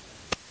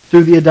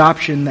through the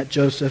adoption that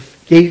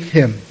Joseph gave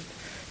him.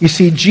 You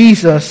see,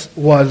 Jesus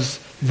was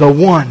the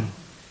one.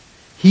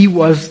 He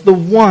was the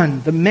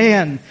one, the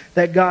man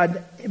that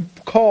God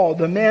called,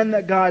 the man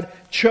that God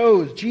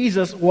chose.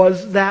 Jesus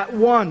was that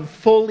one,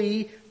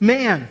 fully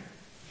man.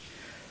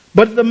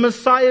 But the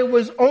Messiah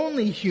was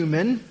only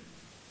human.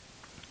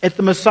 If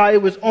the Messiah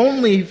was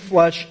only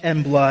flesh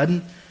and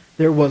blood,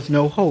 there was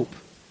no hope.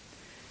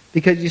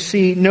 Because you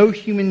see, no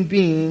human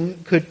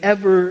being could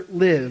ever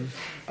live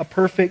a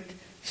perfect,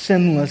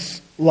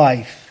 sinless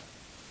life.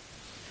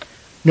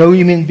 No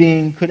human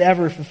being could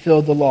ever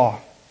fulfill the law.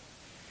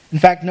 In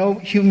fact, no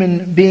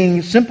human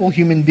being, simple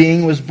human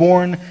being, was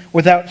born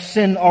without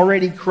sin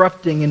already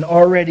corrupting and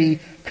already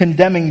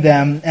condemning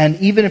them. And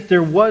even if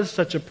there was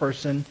such a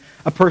person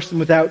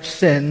without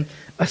sin,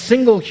 a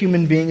single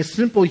human being, a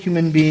simple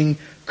human being,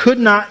 could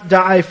not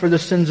die for the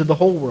sins of the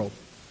whole world.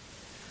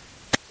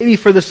 Maybe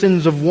for the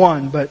sins of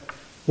one, but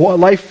a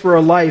life for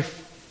a life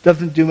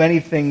doesn't do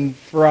anything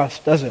for us,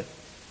 does it?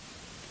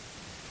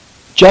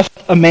 Just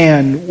a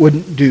man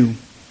wouldn't do.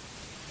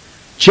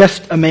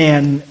 Just a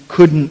man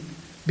couldn't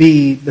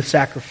be the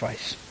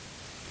sacrifice.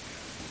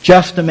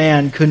 Just a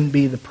man couldn't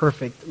be the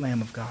perfect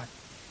Lamb of God.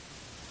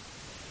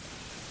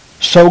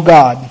 So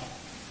God,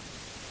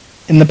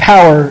 in the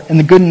power and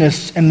the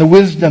goodness and the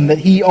wisdom that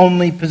He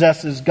only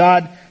possesses,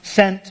 God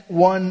sent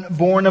one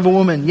born of a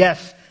woman,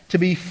 yes, to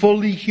be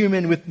fully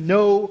human with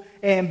no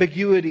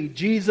ambiguity.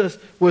 Jesus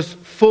was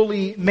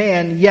fully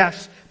man,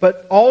 yes,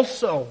 but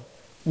also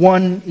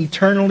one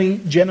eternally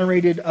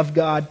generated of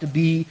God to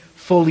be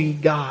fully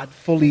God,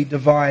 fully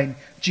divine.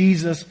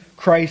 Jesus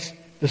Christ,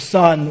 the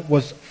Son,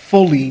 was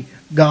fully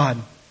God.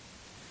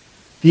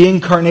 The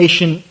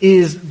incarnation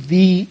is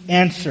the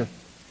answer.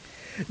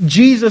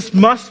 Jesus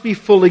must be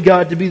fully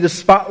God to be the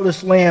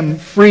spotless Lamb,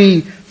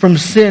 free from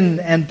sin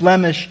and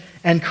blemish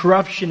and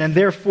corruption, and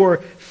therefore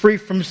free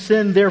from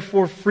sin,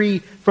 therefore free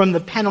from the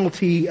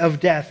penalty of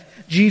death.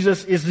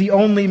 Jesus is the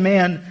only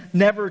man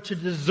never to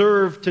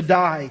deserve to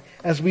die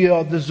as we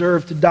all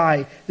deserve to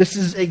die. This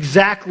is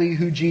exactly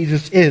who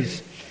Jesus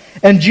is.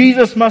 And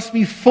Jesus must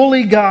be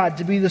fully God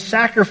to be the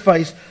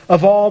sacrifice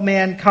of all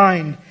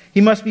mankind.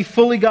 He must be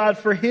fully God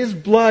for His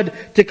blood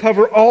to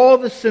cover all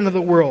the sin of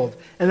the world.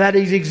 And that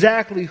is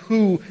exactly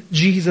who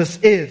Jesus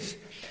is.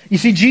 You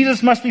see,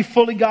 Jesus must be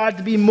fully God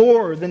to be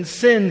more than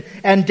sin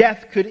and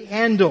death could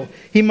handle.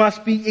 He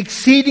must be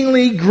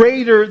exceedingly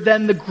greater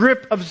than the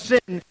grip of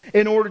sin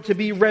in order to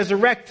be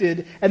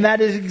resurrected. And that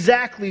is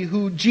exactly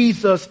who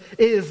Jesus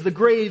is. The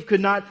grave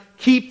could not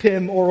keep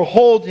Him or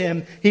hold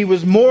Him. He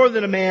was more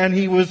than a man.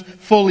 He was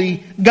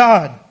fully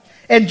God.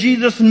 And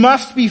Jesus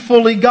must be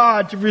fully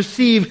God to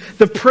receive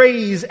the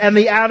praise and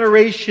the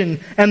adoration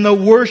and the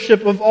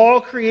worship of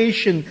all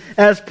creation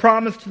as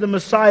promised to the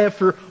Messiah,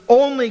 for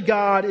only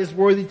God is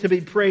worthy to be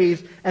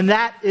praised. And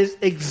that is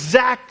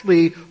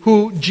exactly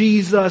who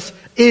Jesus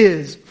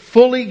is.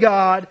 Fully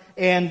God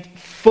and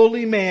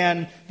fully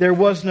man. There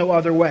was no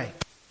other way.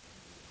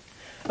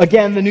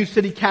 Again, the New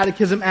City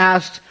Catechism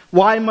asks,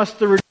 why must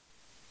the Redeemer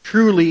be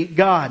truly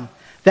God?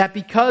 That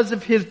because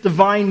of his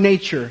divine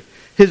nature,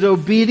 his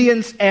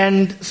obedience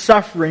and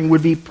suffering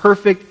would be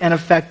perfect and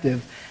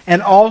effective,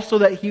 and also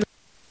that he would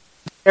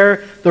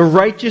bear the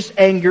righteous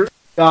anger of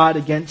God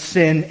against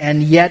sin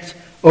and yet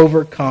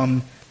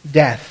overcome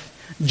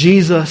death.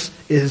 Jesus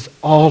is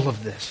all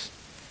of this.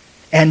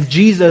 And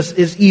Jesus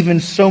is even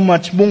so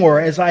much more,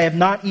 as I have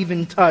not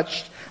even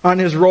touched on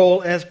his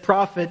role as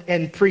prophet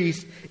and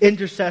priest,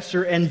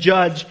 intercessor and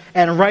judge,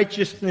 and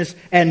righteousness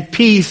and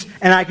peace,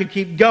 and I could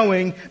keep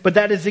going, but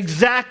that is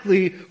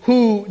exactly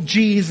who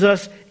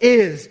Jesus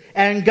is.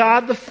 And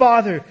God the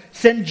Father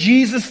sent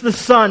Jesus the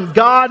Son,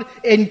 God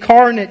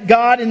incarnate,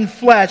 God in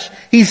flesh.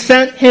 He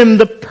sent him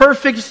the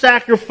perfect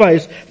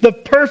sacrifice, the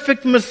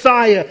perfect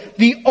Messiah,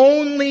 the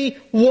only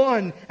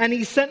one. And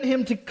he sent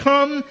him to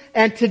come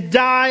and to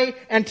die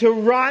and to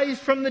rise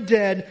from the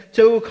dead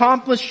to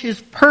accomplish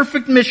his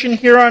perfect mission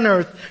here on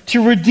earth,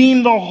 to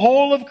redeem the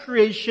whole of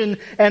creation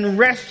and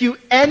rescue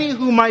any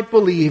who might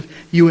believe,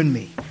 you and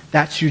me.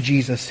 That's who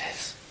Jesus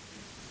is.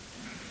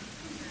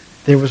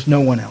 There was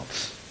no one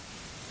else.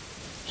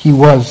 He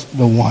was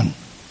the one.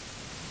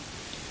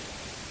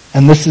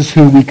 And this is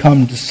who we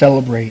come to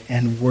celebrate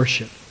and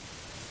worship.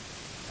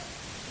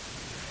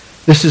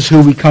 This is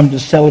who we come to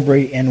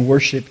celebrate and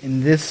worship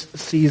in this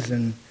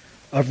season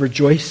of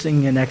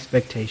rejoicing and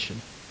expectation.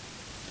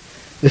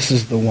 This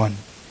is the one.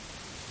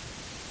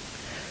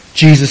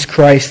 Jesus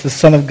Christ, the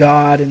Son of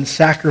God and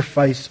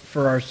sacrifice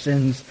for our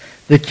sins,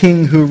 the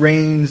King who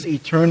reigns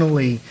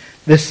eternally.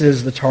 This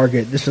is the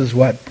target. This is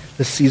what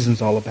this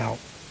season's all about.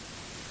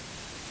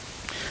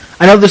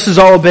 I know this is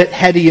all a bit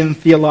heady and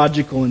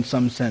theological in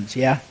some sense,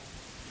 yeah?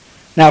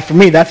 Now, for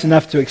me, that's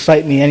enough to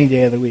excite me any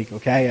day of the week,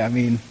 okay? I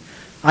mean,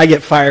 I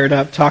get fired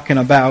up talking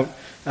about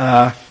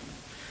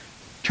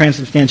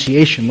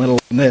transubstantiation, let alone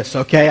this,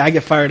 okay? I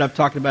get fired up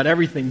talking about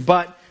everything,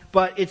 but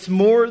it's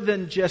more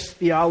than just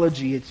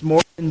theology. It's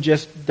more than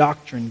just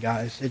doctrine,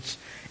 guys.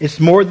 It's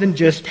more than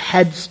just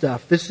head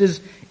stuff. This is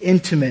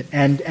intimate,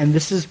 and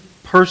this is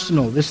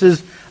personal. This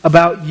is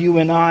about you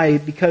and I,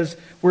 because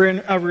we're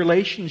in a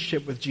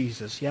relationship with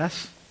Jesus,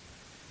 yes?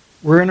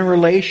 We're in a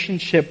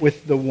relationship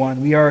with the one.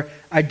 We are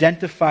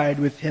identified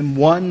with him,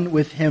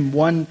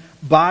 one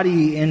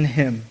body in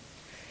him.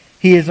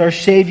 He is our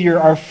Savior,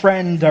 our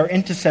friend, our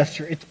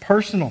intercessor. It's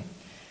personal.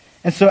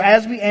 And so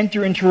as we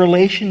enter into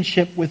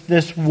relationship with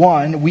this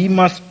one, we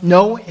must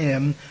know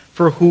him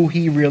for who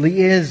he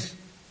really is.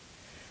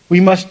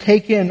 We must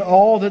take in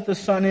all that the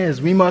Son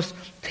is. We must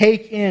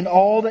take in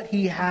all that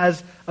he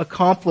has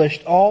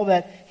accomplished, all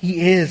that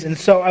he is. And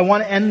so I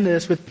want to end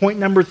this with point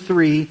number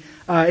 3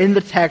 in the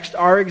text,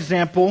 our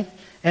example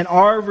and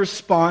our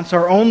response,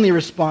 our only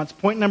response.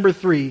 Point number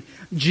 3,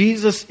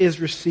 Jesus is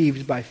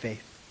received by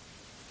faith.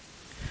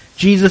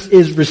 Jesus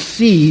is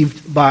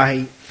received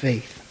by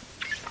faith.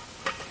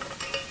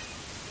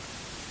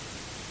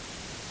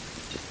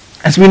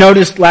 As we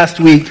noticed last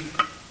week,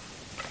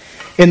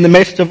 in the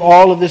midst of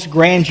all of this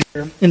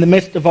grandeur, in the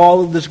midst of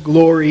all of this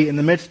glory, in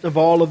the midst of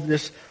all of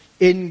this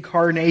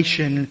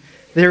incarnation,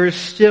 there is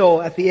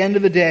still, at the end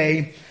of the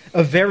day,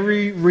 a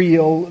very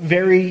real,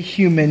 very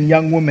human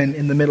young woman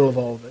in the middle of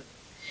all of it.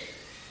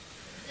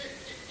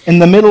 In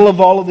the middle of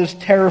all of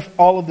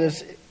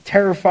this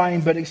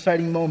terrifying but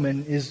exciting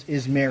moment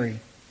is Mary.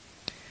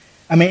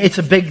 I mean, it's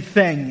a big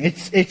thing.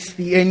 It's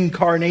the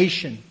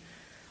incarnation.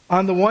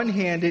 On the one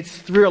hand, it's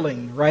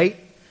thrilling, right?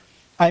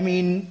 I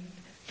mean,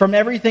 from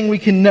everything we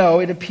can know,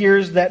 it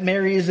appears that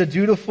Mary is a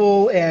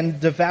dutiful and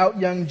devout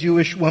young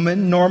Jewish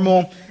woman,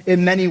 normal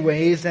in many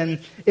ways. And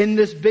in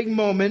this big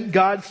moment,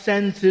 God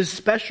sends his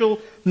special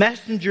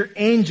messenger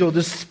angel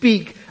to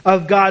speak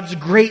of God's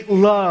great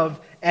love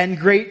and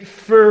great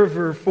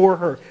favor for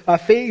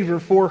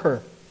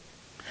her.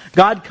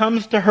 God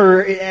comes to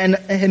her and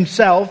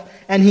himself,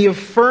 and he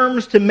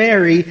affirms to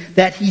Mary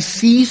that he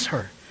sees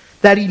her,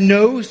 that he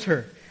knows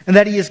her, and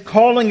that he is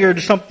calling her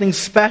to something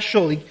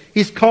special.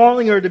 He's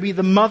calling her to be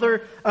the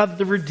mother of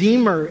the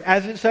Redeemer.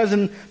 As it says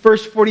in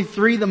verse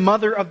 43, the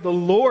mother of the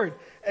Lord.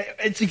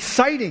 It's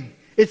exciting.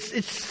 It's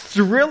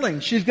thrilling.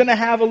 She's going to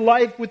have a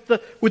life with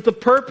the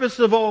purpose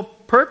of all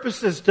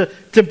purposes,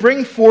 to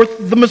bring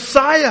forth the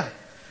Messiah.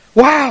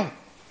 Wow!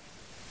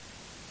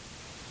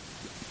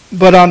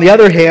 But on the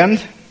other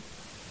hand,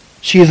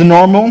 she is a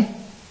normal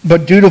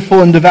but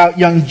dutiful and devout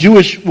young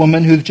Jewish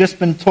woman who's just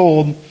been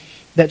told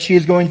that she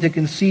is going to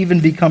conceive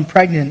and become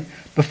pregnant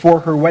before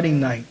her wedding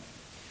night,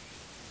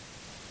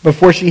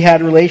 before she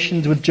had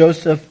relations with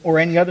Joseph or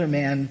any other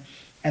man,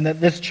 and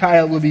that this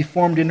child will be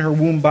formed in her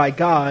womb by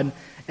God,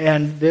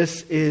 and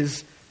this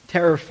is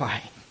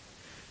terrifying,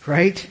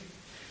 right?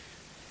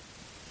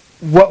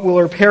 What will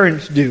her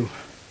parents do?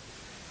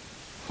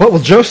 What will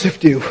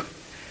Joseph do?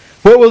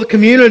 What will the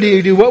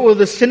community do? What will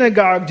the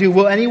synagogue do?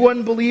 Will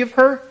anyone believe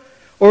her?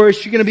 Or is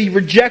she going to be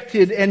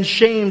rejected and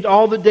shamed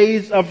all the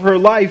days of her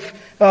life?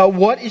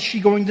 What is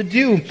she going to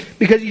do?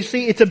 Because you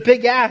see, it's a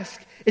big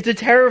ask. It's a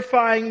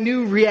terrifying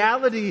new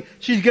reality.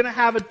 She's going to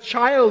have a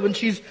child when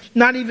she's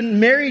not even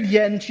married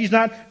yet, and she's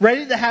not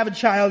ready to have a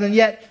child. And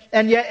yet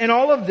in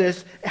all of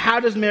this,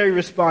 how does Mary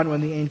respond when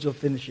the angel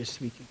finishes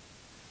speaking?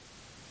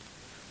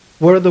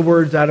 What are the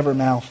words out of her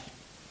mouth?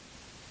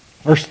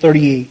 Verse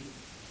 38.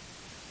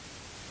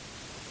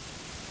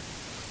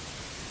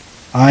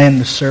 I am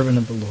the servant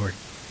of the Lord.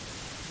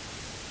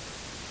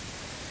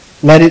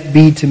 Let it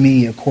be to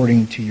me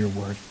according to your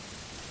word.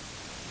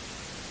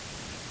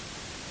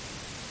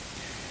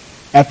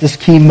 At this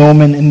key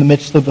moment in the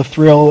midst of the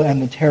thrill and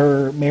the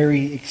terror,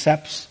 Mary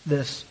accepts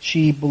this.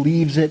 She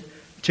believes it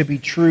to be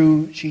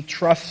true. She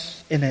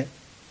trusts in it.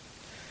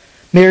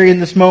 Mary in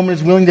this moment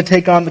is willing to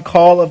take on the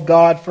call of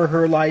God for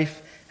her life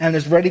and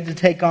is ready to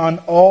take on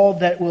all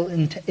that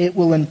it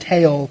will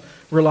entail,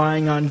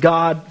 relying on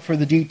God for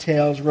the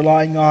details,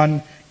 relying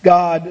on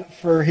God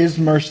for His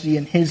mercy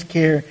and His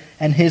care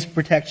and His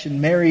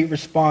protection. Mary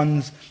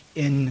responds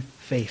in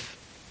faith.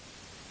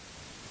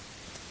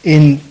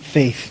 In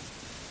faith.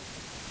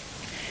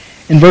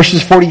 In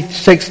verses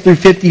 46 through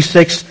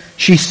 56,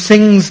 she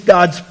sings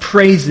God's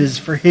praises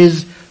for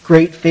His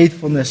great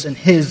faithfulness and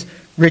His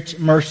rich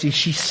mercy.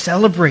 She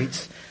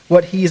celebrates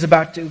what He is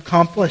about to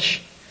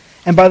accomplish.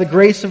 And by the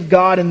grace of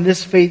God in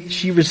this faith,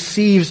 she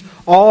receives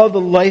all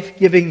the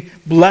life-giving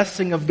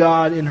blessing of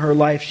God in her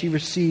life. She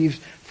receives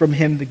from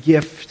Him the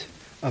gift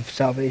of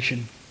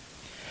salvation.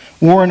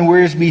 Warren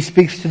Wiersbe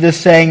speaks to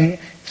this saying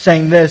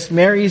this: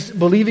 Mary's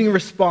believing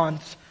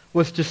response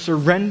was to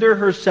surrender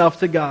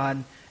herself to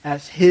God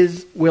as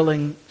His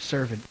willing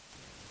servant.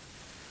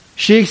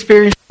 She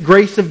experienced the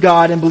grace of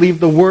God and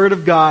believed the Word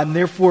of God, and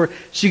therefore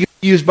she could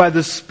be used by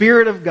the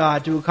Spirit of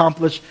God to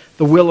accomplish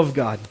the will of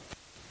God.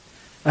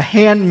 A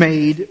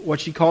handmaid, what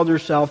she called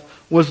herself,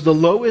 was the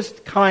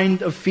lowest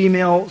kind of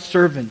female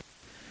servant,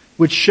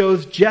 which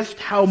shows just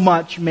how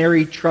much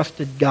Mary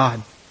trusted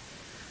God.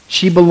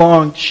 She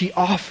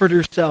offered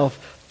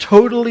herself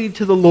totally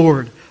to the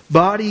Lord,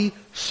 body,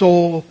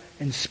 soul,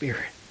 and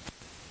spirit.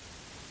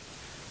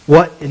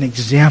 What an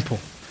example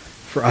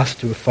for us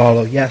to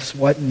follow. Yes,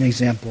 what an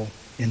example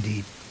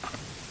indeed.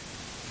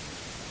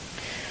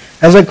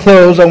 As I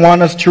close, I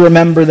want us to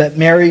remember that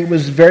Mary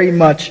was very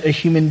much a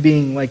human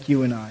being like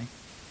you and I.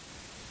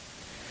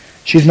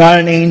 She's not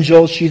an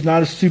angel. She's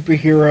not a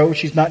superhero.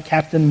 She's not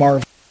Captain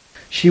Marvel.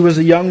 She was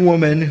a young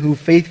woman who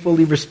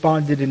faithfully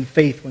responded in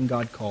faith when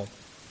God called.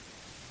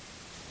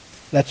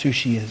 That's who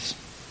she is.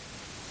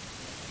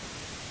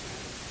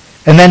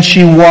 And then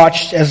she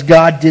watched as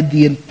God did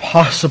the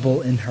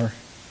impossible in her.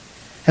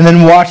 And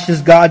then watched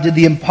as God did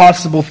the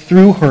impossible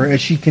through her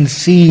as she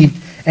conceived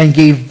and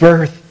gave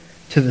birth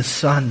to the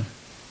Son.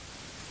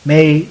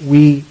 May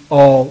we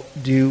all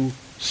do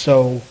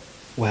so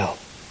well.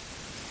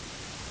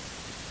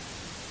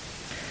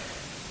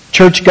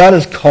 Church, God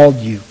has called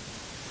you.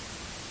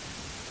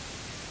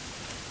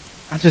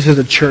 Not just as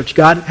a church.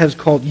 God has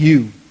called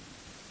you.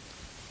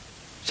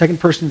 Second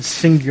person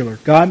singular.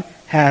 God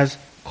has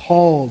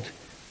called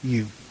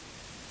you.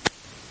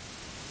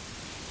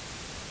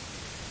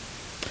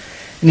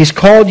 And He's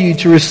called you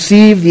to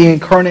receive the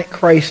incarnate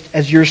Christ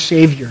as your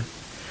Savior.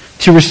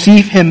 To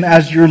receive Him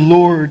as your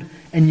Lord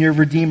and your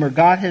Redeemer.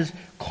 God has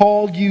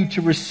called you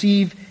to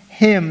receive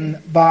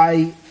Him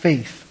by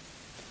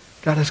faith.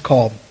 God has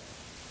called.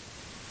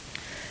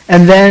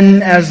 And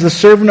then, as the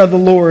servant of the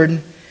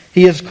Lord,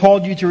 He has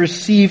called you to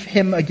receive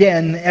Him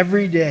again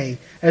every day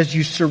as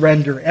you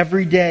surrender.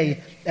 Every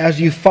day as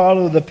you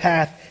follow the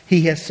path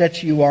He has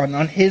set you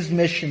on His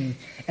mission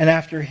and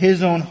after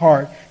His own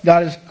heart.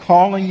 God is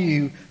calling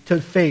you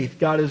to faith.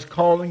 God is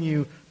calling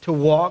you to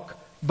walk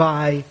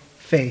by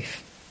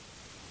faith.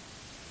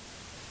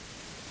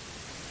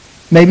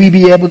 Maybe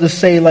be able to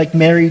say like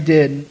Mary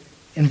did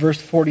in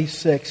verse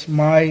 46,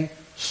 my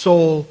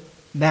soul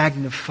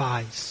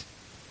magnifies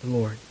the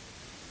Lord.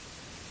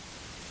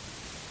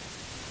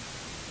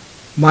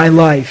 My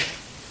life,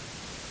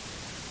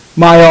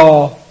 my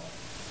all,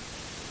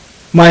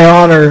 my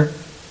honor,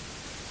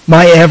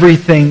 my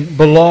everything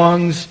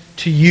belongs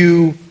to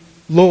you,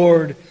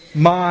 Lord.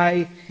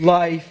 My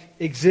life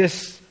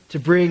exists to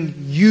bring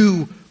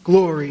you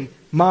glory.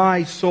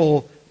 My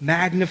soul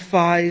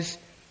magnifies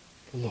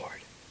the Lord.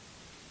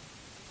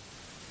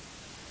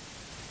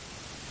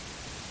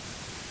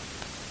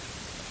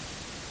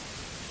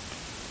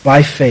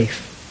 By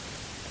faith,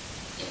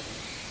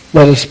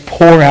 let us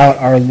pour out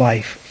our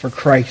life for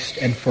Christ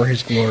and for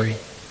His glory.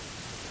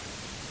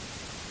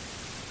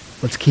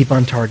 Let's keep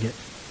on target.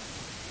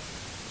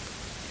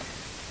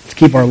 Let's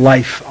keep our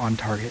life on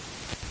target.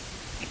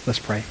 Let's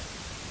pray.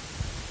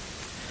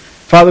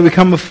 Father, we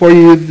come before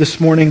you this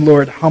morning,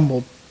 Lord,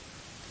 humbled.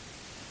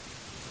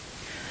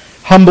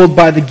 Humbled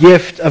by the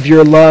gift of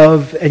your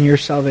love and your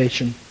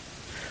salvation.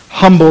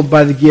 Humbled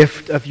by the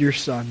gift of your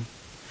Son.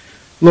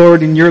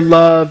 Lord, in your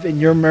love, in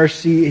your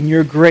mercy, in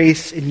your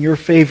grace, in your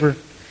favor,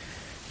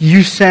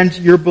 You sent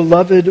your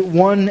beloved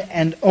one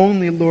and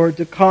only, Lord,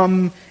 to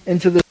come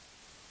into the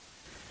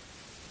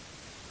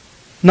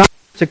not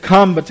to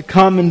come, but to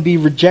come and be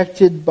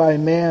rejected by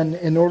man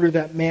in order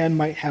that man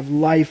might have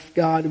life.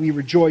 God, we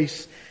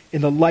rejoice in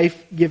the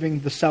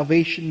life-giving, the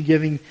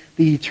salvation-giving,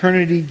 the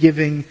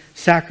eternity-giving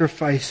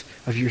sacrifice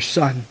of your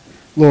Son.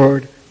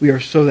 Lord, we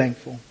are so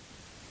thankful.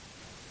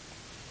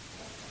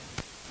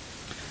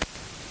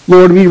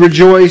 Lord, we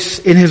rejoice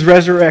in his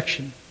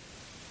resurrection.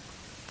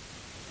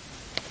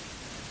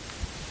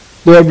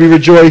 Lord, we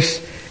rejoice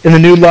in the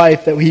new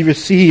life that we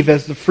receive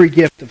as the free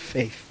gift of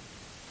faith.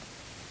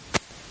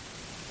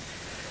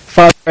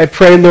 Father, I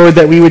pray, Lord,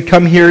 that we would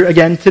come here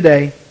again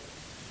today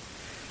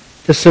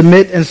to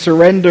submit and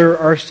surrender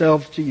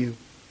ourselves to you.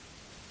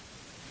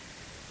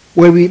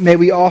 May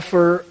we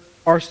offer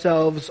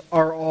ourselves,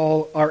 our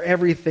all, our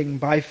everything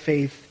by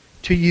faith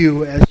to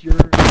you as your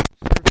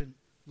servant,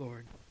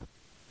 Lord.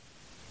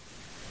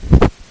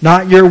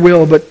 Not your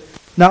will, but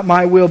not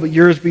my will, but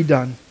yours be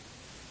done.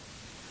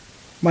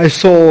 My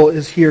soul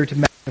is here to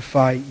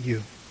magnify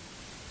you.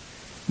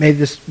 May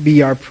this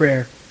be our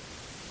prayer.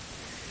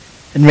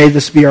 And may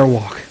this be our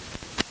walk.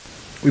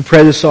 We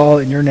pray this all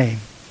in your name.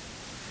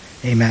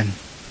 Amen.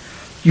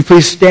 You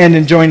please stand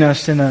and join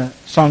us in a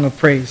song of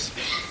praise.